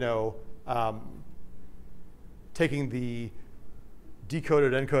about, you know, taking the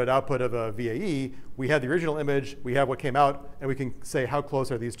decoded, encoded output of a VAE, we have the original image, we have what came out, and we can say how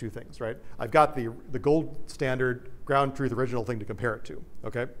close are these two things, right? I've got the gold standard ground truth original thing to compare it to,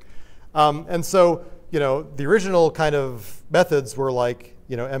 okay? And so, you know, the original kind of methods were like,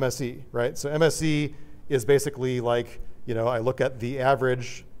 you know, MSE, right? So MSE is basically like, you know, I look at the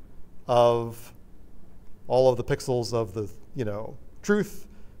average of all of the pixels of the, you know, truth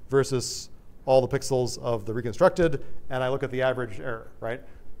versus all the pixels of the reconstructed, and I look at the average error, right?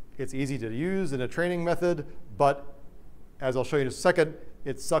 It's easy to use in a training method, but as I'll show you in a second,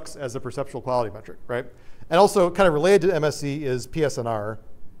 it sucks as a perceptual quality metric, right? And also kind of related to MSE is PSNR,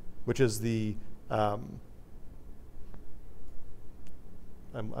 which is the, I'm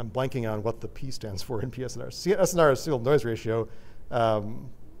blanking on what the P stands for in PSNR. SNR is signal to noise ratio.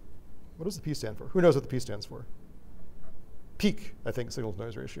 What does the P stand for? Who knows what the P stands for? Peak, I think, signal to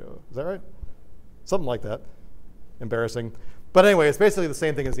noise ratio. Is that right? Something like that. Embarrassing. But anyway, it's basically the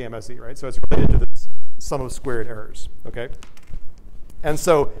same thing as the MSE, right? So it's related to this sum of squared errors, okay? And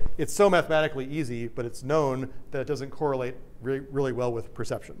so it's so mathematically easy, but it's known that it doesn't correlate really well with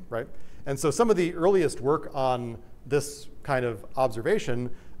perception, right? And so some of the earliest work on this kind of observation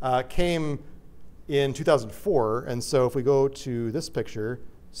came in 2004. And so if we go to this picture,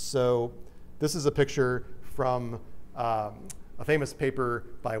 so this is a picture from a famous paper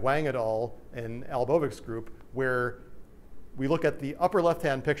by Wang et al. And Albovik's group, where we look at the upper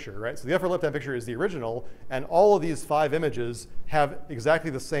left-hand picture, right? So the upper left-hand picture is the original, and all of these 5 images have exactly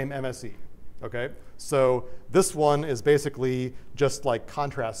the same MSE, okay? So this one is basically just like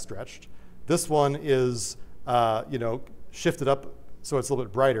contrast stretched. This one is, shifted up so it's a little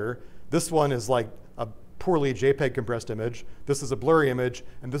bit brighter. This one is like a poorly JPEG compressed image. This is a blurry image,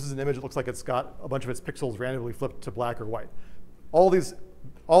 and this is an image that looks like it's got a bunch of its pixels randomly flipped to black or white. All these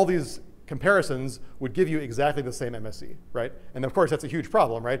comparisons would give you exactly the same MSE, right? And of course, that's a huge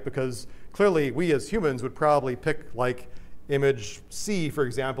problem, right? Because clearly, we as humans would probably pick like image C, for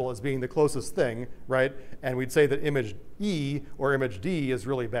example, as being the closest thing, right? And we'd say that image E or image D is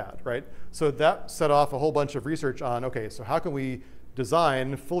really bad, right? So that set off a whole bunch of research on, okay, so how can we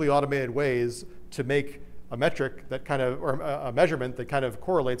design fully automated ways to make a metric that kind of, or a measurement that kind of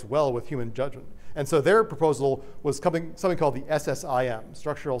correlates well with human judgment. And so their proposal was something called the SSIM,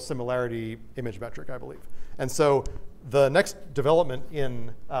 Structural Similarity Image Metric, I believe. And so the next development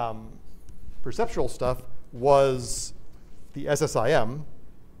in perceptual stuff was the SSIM,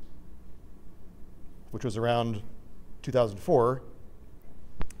 which was around 2004.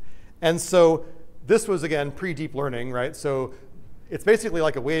 And so this was, again, pre-deep learning, right? So it's basically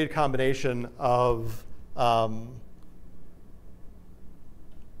like a weighted combination of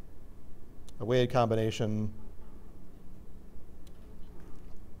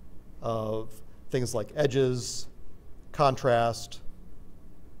things like edges, contrast,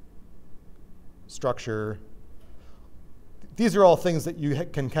 structure. These are all things that you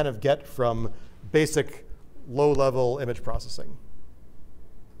can kind of get from basic low-level image processing,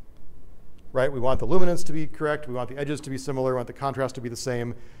 right? We want the luminance to be correct. We want the edges to be similar. We want the contrast to be the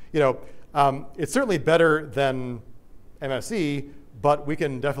same. It's certainly better than MSE, but we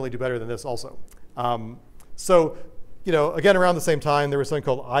can definitely do better than this also. So, again, around the same time, there was something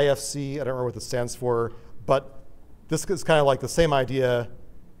called IFC. I don't remember what this stands for, but this is kind of like the same idea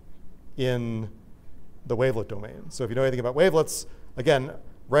in the wavelet domain. So if you know anything about wavelets, again,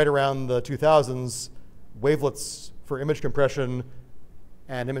 right around the 2000s, wavelets for image compression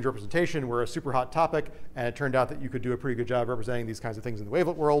and image representation were a super hot topic, and it turned out that you could do a pretty good job representing these kinds of things in the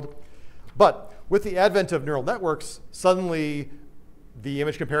wavelet world. But with the advent of neural networks, suddenly the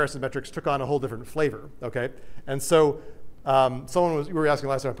image comparison metrics took on a whole different flavor, okay? And so we were asking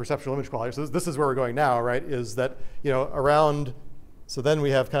last time about perceptual image quality, so this is where we're going now, right, is that, so then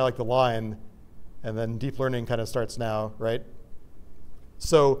we have kind of like the line, and then deep learning kind of starts now, right?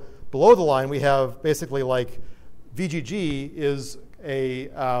 So below the line, we have basically like VGG is a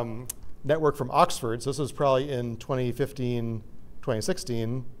network from Oxford. So this was probably in 2015,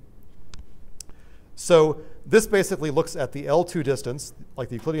 2016. So this basically looks at the L2 distance, like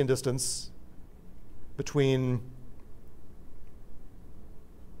the Euclidean distance between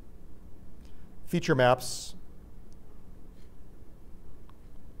feature maps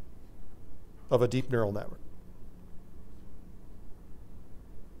of a deep neural network.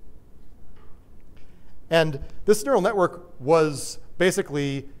 And this neural network was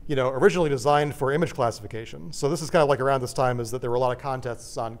basically, originally designed for image classification. So this is kind of like around this time is that there were a lot of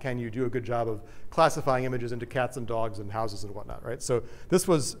contests on can you do a good job of classifying images into cats and dogs and houses and whatnot, right? So this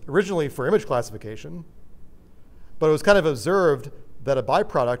was originally for image classification, but it was kind of observed that a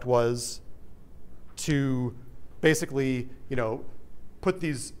byproduct was to basically, put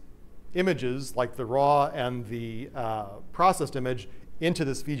these images like the raw and the processed image into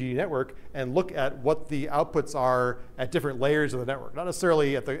this VGG network and look at what the outputs are at different layers of the network. Not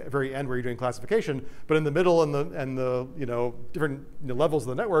necessarily at the very end where you're doing classification, but in the middle and the different levels of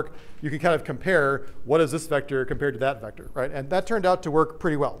the network, you can kind of compare what is this vector compared to that vector, right? And that turned out to work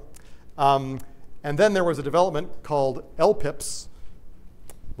pretty well. And then there was a development called LPIPs,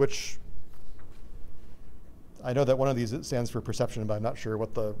 which I know that one of these stands for perception, but I'm not sure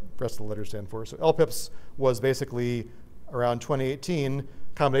what the rest of the letters stand for. So LPIPs was basically around 2018,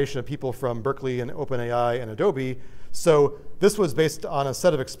 combination of people from Berkeley and OpenAI and Adobe. So this was based on a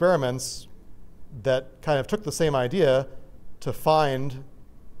set of experiments that kind of took the same idea to find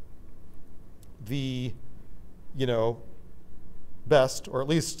the, best, or at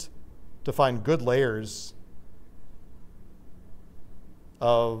least to find good layers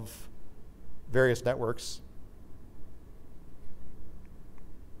of various networks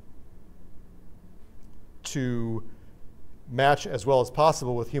to match as well as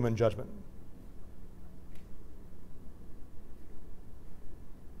possible with human judgment.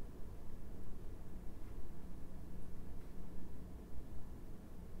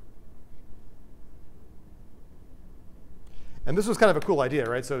 And this was kind of a cool idea,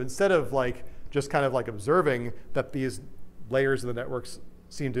 right? So instead of like just kind of like observing that these layers of the networks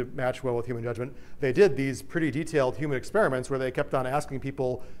seem to match well with human judgment, they did these pretty detailed human experiments where they kept on asking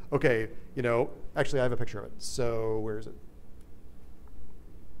people, okay, you know, actually I have a picture of it. So where is it?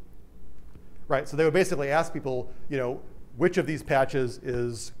 Right, so they would basically ask people, you know, which of these patches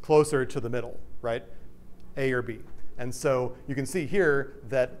is closer to the middle, right? A or B. And so you can see here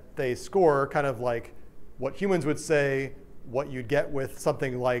that they score kind of like what humans would say, what you'd get with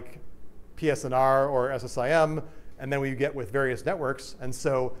something like PSNR or SSIM, and then what you get with various networks. And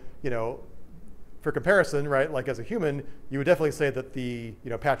so, you know, for comparison, right, like as a human, you would definitely say that the, you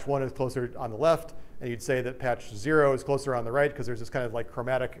know, patch 1 is closer on the left, and you'd say that patch 0 is closer on the right because there's this kind of like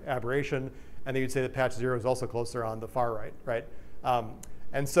chromatic aberration, and then you'd say that patch 0 is also closer on the far right, right?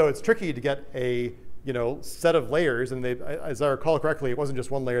 And so it's tricky to get a, you know, set of layers, and they, as I recall correctly, it wasn't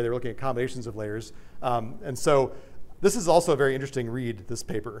just one layer, they were looking at combinations of layers. And so this is also a very interesting read, this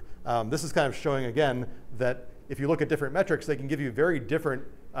paper. This is kind of showing, again, that if you look at different metrics, they can give you very different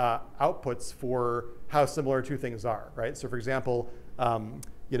outputs for how similar two things are, right? So for example,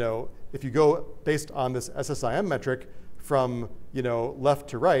 you know, if you go based on this SSIM metric from, you know, left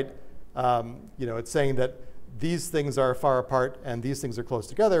to right, you know, it's saying that these things are far apart and these things are close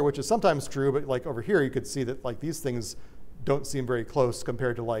together, which is sometimes true, but like over here, you could see that like these things don't seem very close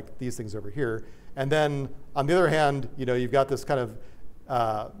compared to like these things over here. And then on the other hand, you know, you've got this kind of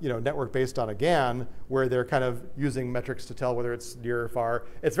you know, network based on a GAN where they're kind of using metrics to tell whether it's near or far.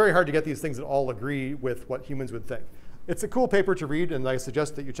 It's very hard to get these things that all agree with what humans would think. It's a cool paper to read, and I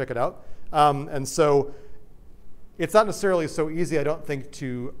suggest that you check it out. And so it's not necessarily so easy, I don't think,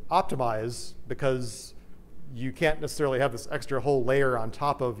 to optimize because you can't necessarily have this extra whole layer on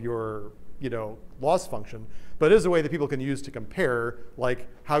top of your, you know, loss function. But it is a way that people can use to compare, like,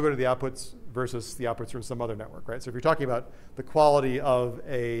 how good are the outputs versus the outputs from some other network, right? So if you're talking about the quality of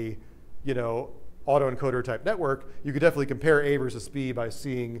a, you know, autoencoder type network, you could definitely compare A versus B by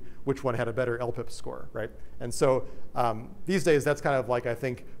seeing which one had a better LPIP score, right? And so these days, that's kind of like, I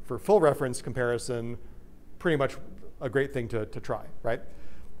think, for full reference comparison, pretty much a great thing to try, right?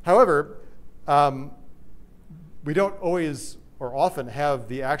 However, we don't always or often have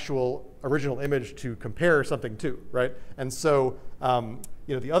the actual original image to compare something to, right? And so,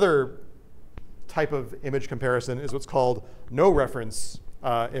 you know, the other type of image comparison is what's called no reference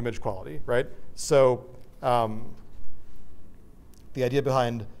image quality, right? So the idea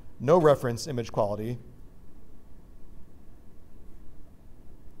behind no reference image quality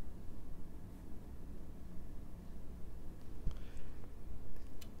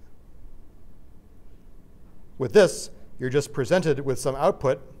with this, you're just presented with some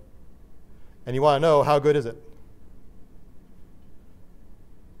output, and you want to know how good is it,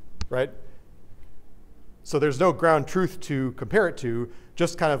 right? So there's no ground truth to compare it to,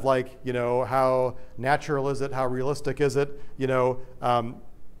 just kind of like, you know, how natural is it, how realistic is it, you know.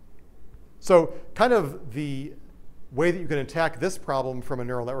 So kind of the way that you can attack this problem from a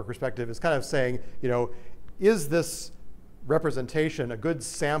neural network perspective is kind of saying, you know, is this representation a good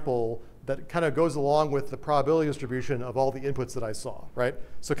sample that kind of goes along with the probability distribution of all the inputs that I saw, right?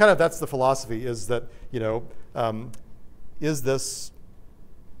 So kind of that's the philosophy, is that, you know, is this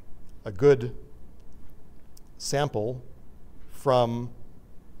a good sample from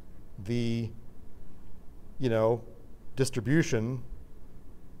the, you know, distribution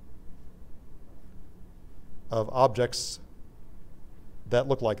of objects that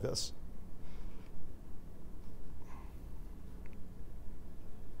look like this.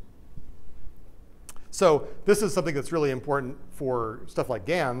 So this is something that's really important for stuff like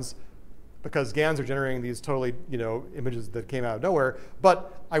GANs, because GANs are generating these totally, you know, images that came out of nowhere.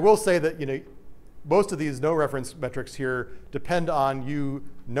 But I will say that, you know, most of these no reference metrics here depend on you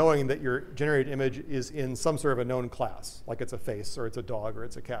knowing that your generated image is in some sort of a known class, like it's a face, or it's a dog, or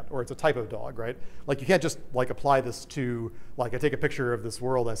it's a cat, or it's a type of dog, right? Like you can't just like apply this to, like I take a picture of this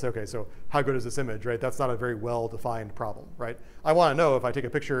world and I say, okay, so how good is this image, right? That's not a very well-defined problem, right? I want to know if I take a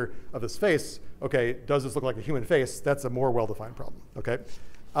picture of this face, okay, does this look like a human face? That's a more well-defined problem, okay?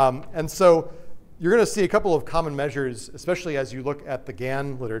 And so you're going to see a couple of common measures, especially as you look at the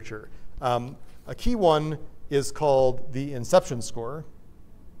GAN literature. A key one is called the inception score.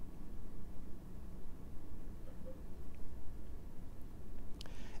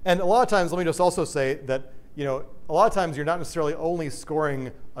 And a lot of times, let me just also say that, you know, a lot of times you're not necessarily only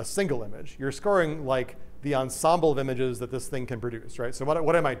scoring a single image. You're scoring like the ensemble of images that this thing can produce, right? So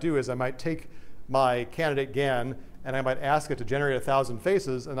what I might do is I might take my candidate GAN and I might ask it to generate 1,000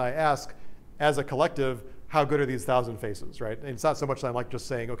 faces, and I ask, as a collective, how good are these 1,000 faces, right? And it's not so much that I'm like just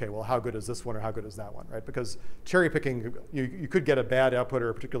saying, okay, well, how good is this one or how good is that one, right? Because cherry picking, you could get a bad output or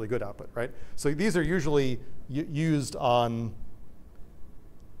a particularly good output, right? So these are usually used on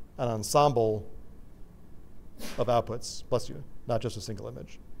an ensemble of outputs, bless you, not just a single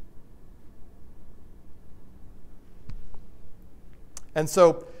image. And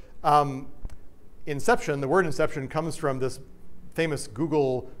so inception, the word inception comes from this famous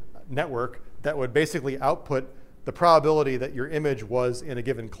Google network that would basically output the probability that your image was in a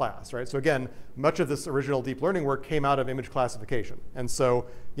given class, right? So again, much of this original deep learning work came out of image classification. And so,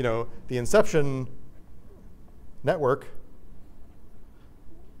 you know, the inception network,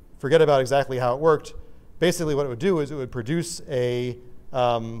 forget about exactly how it worked. Basically what it would do is it would produce a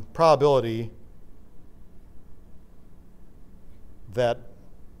probability that,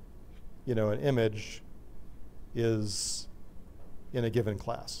 you know, an image is in a given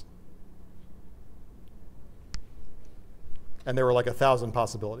class. And there were like 1,000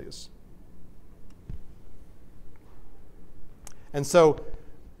 possibilities. And so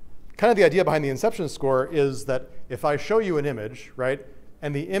kind of the idea behind the inception score is that if I show you an image, right,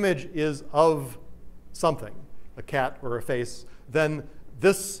 and the image is of something, a cat or a face, then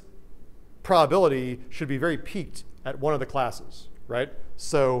this probability should be very peaked at one of the classes, right?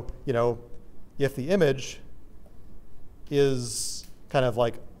 So, you know, if the image is kind of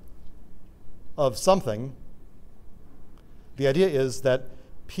like of something, the idea is that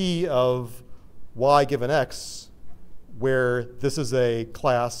P of y given x, where this is a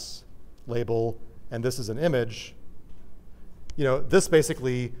class label and this is an image, you know, this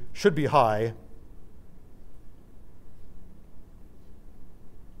basically should be high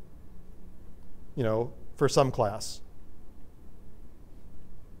you know, for some class.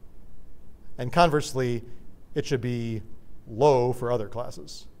 And conversely, it should be low for other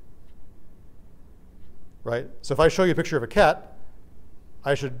classes. Right? So if I show you a picture of a cat,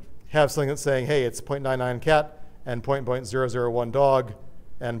 I should have something that's saying, hey, it's 0.99 cat and 0.001 dog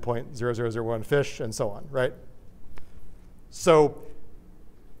and 0.0001 fish and so on, right? So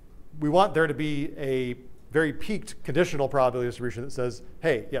we want there to be a very peaked conditional probability distribution that says,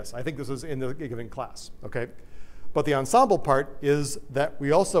 hey, yes, I think this is in the given class, okay? But the ensemble part is that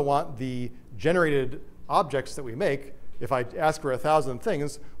we also want the generated objects that we make. If I ask for 1,000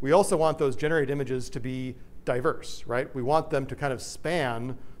 things, we also want those generated images to be diverse, right? We want them to kind of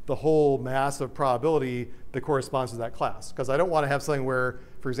span the whole mass of probability that corresponds to that class. Because I don't want to have something where,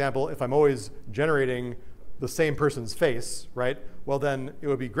 for example, if I'm always generating the same person's face, right? Well, then it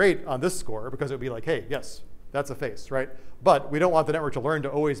would be great on this score because it would be like, hey, yes, that's a face, right? But we don't want the network to learn to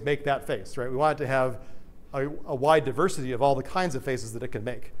always make that face, right? We want it to have a wide diversity of all the kinds of faces that it can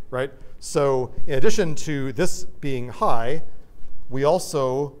make, right? So in addition to this being high, we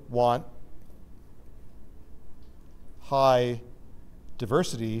also want high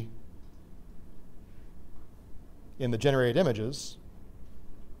diversity in the generated images.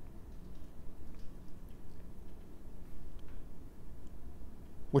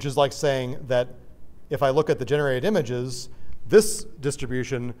 Which is like saying that if I look at the generated images, this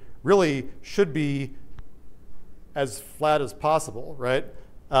distribution really should be as flat as possible, right?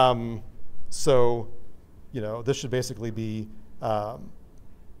 So, you know, this should basically be you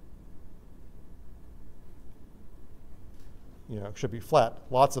know, should be flat,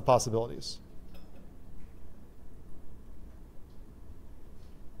 lots of possibilities.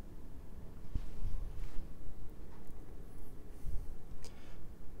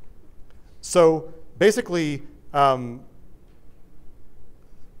 So basically,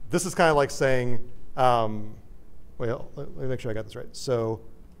 this is kind of like saying, well, let me make sure I got this right. So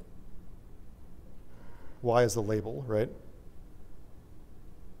y is the label, right?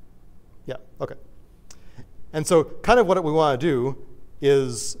 Yeah, OK. And so kind of what we want to do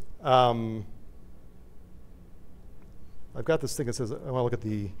is, I've got this thing that says I want to look at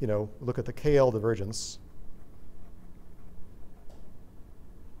the, you know, look at the KL divergence.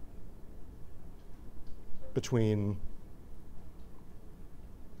 Between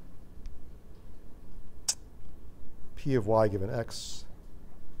P of y given x,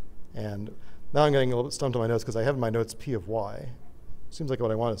 and now I'm getting a little bit stumped on my notes because I have in my notes P of y. Seems like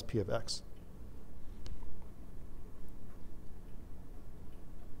what I want is P of x.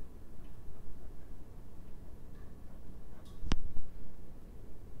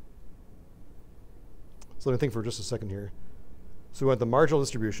 So let me think for just a second here. So we want the marginal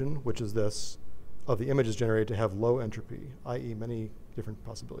distribution, which is this, of the images generated to have low entropy, i.e. many different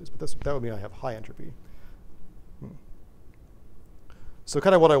possibilities. But that would mean I have high entropy. So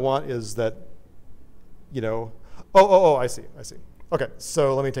kind of what I want is that, you know, I see. OK,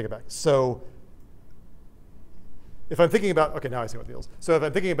 so let me take it back. So if I'm thinking about, okay, now I see what feels. So if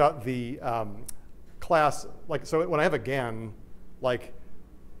I'm thinking about the class, like, so when I have a GAN, like,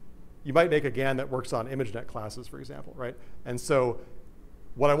 you might make a GAN that works on ImageNet classes, for example, right? And so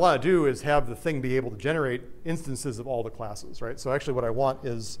what I want to do is have the thing be able to generate instances of all the classes, right? So actually what I want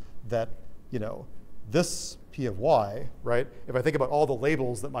is that, you know, this P of Y, right, if I think about all the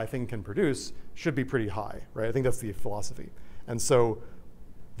labels that my thing can produce, should be pretty high, right? I think that's the philosophy. And so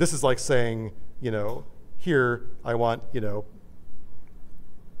this is like saying, you know, here I want, you know,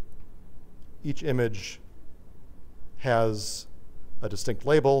 each image has a distinct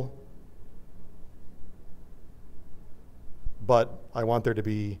label, but I want there to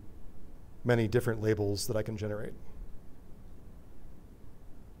be many different labels that I can generate.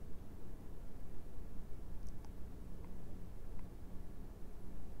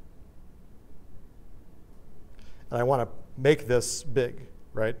 And I want to make this big,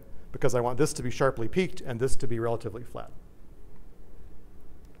 right? Because I want this to be sharply peaked and this to be relatively flat.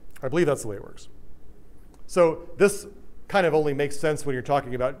 I believe that's the way it works. So this kind of only makes sense when you're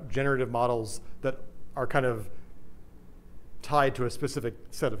talking about generative models that are kind of tied to a specific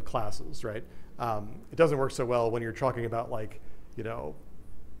set of classes, right? It doesn't work so well when you're talking about, like, you know,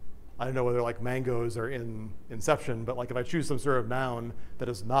 I don't know whether like mangoes are in Inception, but like if I choose some sort of noun that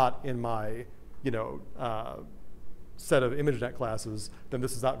is not in my, you know, set of ImageNet classes, then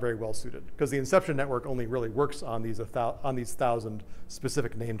this is not very well suited, because the Inception network only really works on these 1,000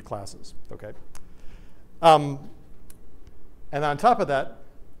 specific named classes. Okay. And on top of that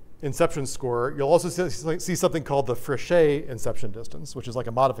Inception score, you'll also see something called the Fréchet inception distance, which is like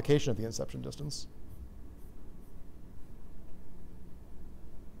a modification of the inception distance.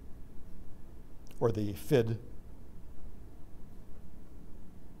 Or the FID.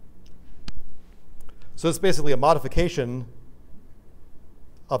 So it's basically a modification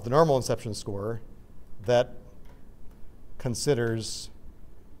of the normal inception score that considers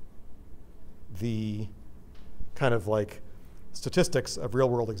the kind of like statistics of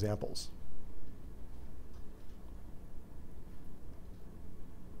real-world examples.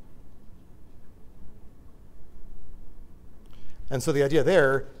 And so the idea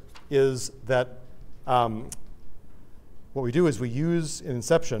there is that what we do is we use in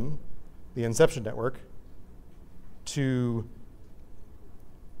Inception, the Inception network, to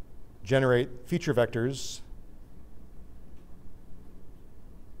generate feature vectors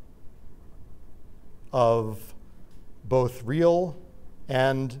of both real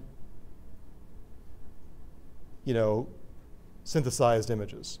and, you know, synthesized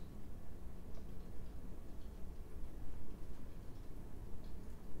images.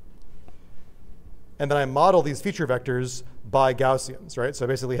 And then I model these feature vectors by Gaussians, right? So I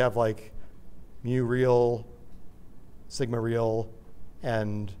basically have like mu real, sigma real,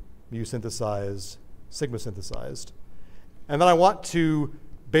 and mu synthesized, sigma synthesized. And then I want to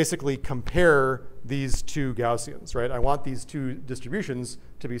basically compare these two Gaussians, right? I want these two distributions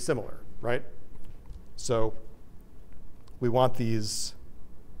to be similar, right? So we want these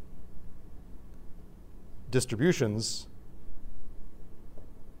distributions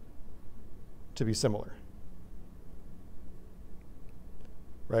to be similar,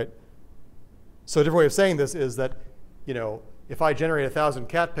 right? So a different way of saying this is that, you know, if I generate 1,000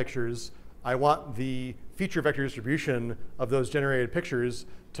 cat pictures, I want the feature vector distribution of those generated pictures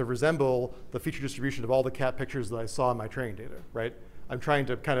to resemble the feature distribution of all the cat pictures that I saw in my training data, right? I'm trying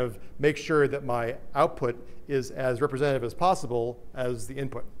to kind of make sure that my output is as representative as possible as the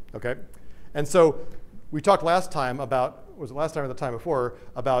input, okay? And so we talked last time about, was it last time or the time before,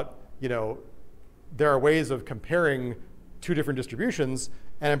 about, you know, there are ways of comparing two different distributions,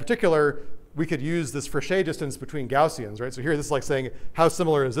 and in particular, we could use this Fréchet distance between Gaussians, right? So here, this is like saying, how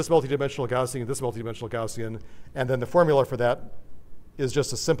similar is this multidimensional Gaussian and this multidimensional Gaussian? And then the formula for that is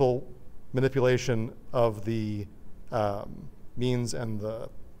just a simple manipulation of the means and the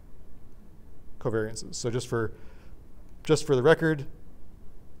covariances. So just for the record,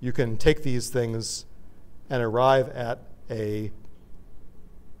 you can take these things and arrive at a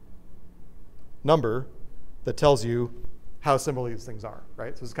number that tells you how similar these things are,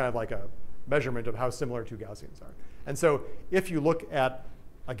 right? So it's kind of like a measurement of how similar two Gaussians are. And so if you look at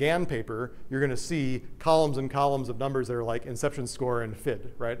a GAN paper, you're going to see columns and columns of numbers that are like inception score and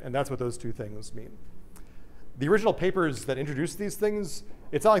FID, right? And that's what those two things mean. The original papers that introduced these things,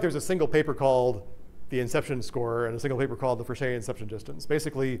 it's not like there's a single paper called the inception score and a single paper called the Fréchet inception distance.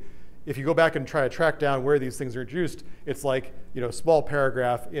 Basically, if you go back and try to track down where these things are introduced, it's like, you know, small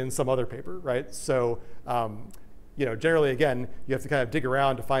paragraph in some other paper, right? So, you know, generally, again, you have to kind of dig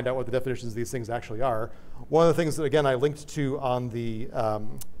around to find out what the definitions of these things actually are. One of the things that, again, I linked to on the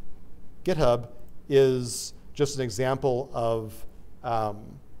GitHub is just an example of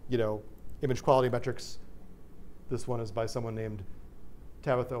image quality metrics. This one is by someone named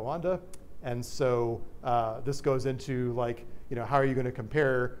Tabitha Owanda. And so this goes into like, how are you going to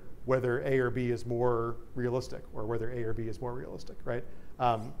compare whether A or B is more realistic or whether A or B is more realistic, right?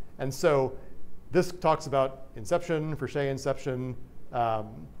 And so this talks about inception, Fréchet inception,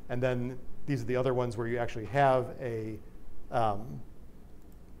 and then these are the other ones where you actually have a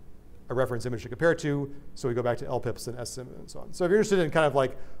reference image to compare to. So we go back to LPIPs and SSIM and so on. So if you're interested in kind of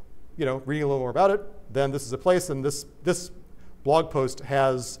like, reading a little more about it, then this is a place. And this blog post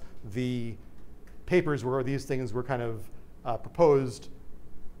has the papers where these things were kind of proposed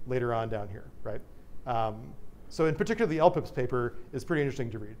later on down here, right? So in particular, the LPIPs paper is pretty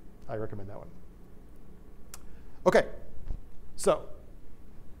interesting to read. I recommend that one. OK, so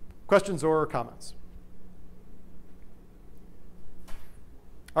questions or comments?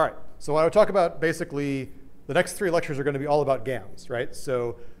 All right, so I would talk about basically the next 3 lectures are going to be all about GANs, right?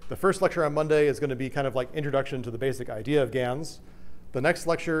 So the first lecture on Monday is going to be kind of like introduction to the basic idea of GANs. The next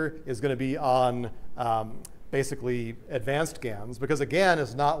lecture is going to be on basically advanced GANs, because a GAN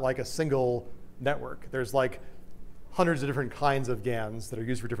is not like a single network. There's like hundreds of different kinds of GANs that are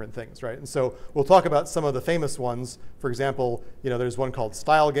used for different things, right? And so we'll talk about some of the famous ones. For example, there's one called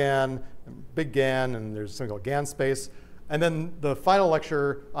style GAN, big GAN, and there's something called GAN space. And then the final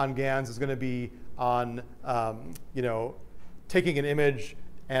lecture on GANs is going to be on taking an image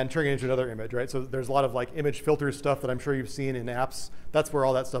and turning it into another image, right? So there's a lot of like image filter stuff that I'm sure you've seen in apps. That's where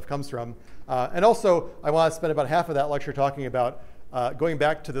all that stuff comes from. And also, I want to spend about half of that lecture talking about going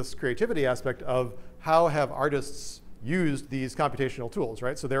back to this creativity aspect of how have artists used these computational tools,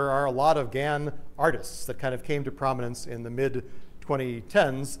 right? So there are a lot of GAN artists that kind of came to prominence in the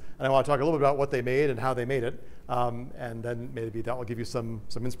mid-2010s, and I want to talk a little bit about what they made and how they made it, and then maybe that will give you some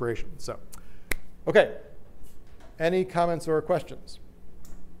inspiration. So, OK, any comments or questions?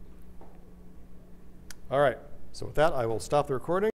 All right, so with that, I will stop the recording.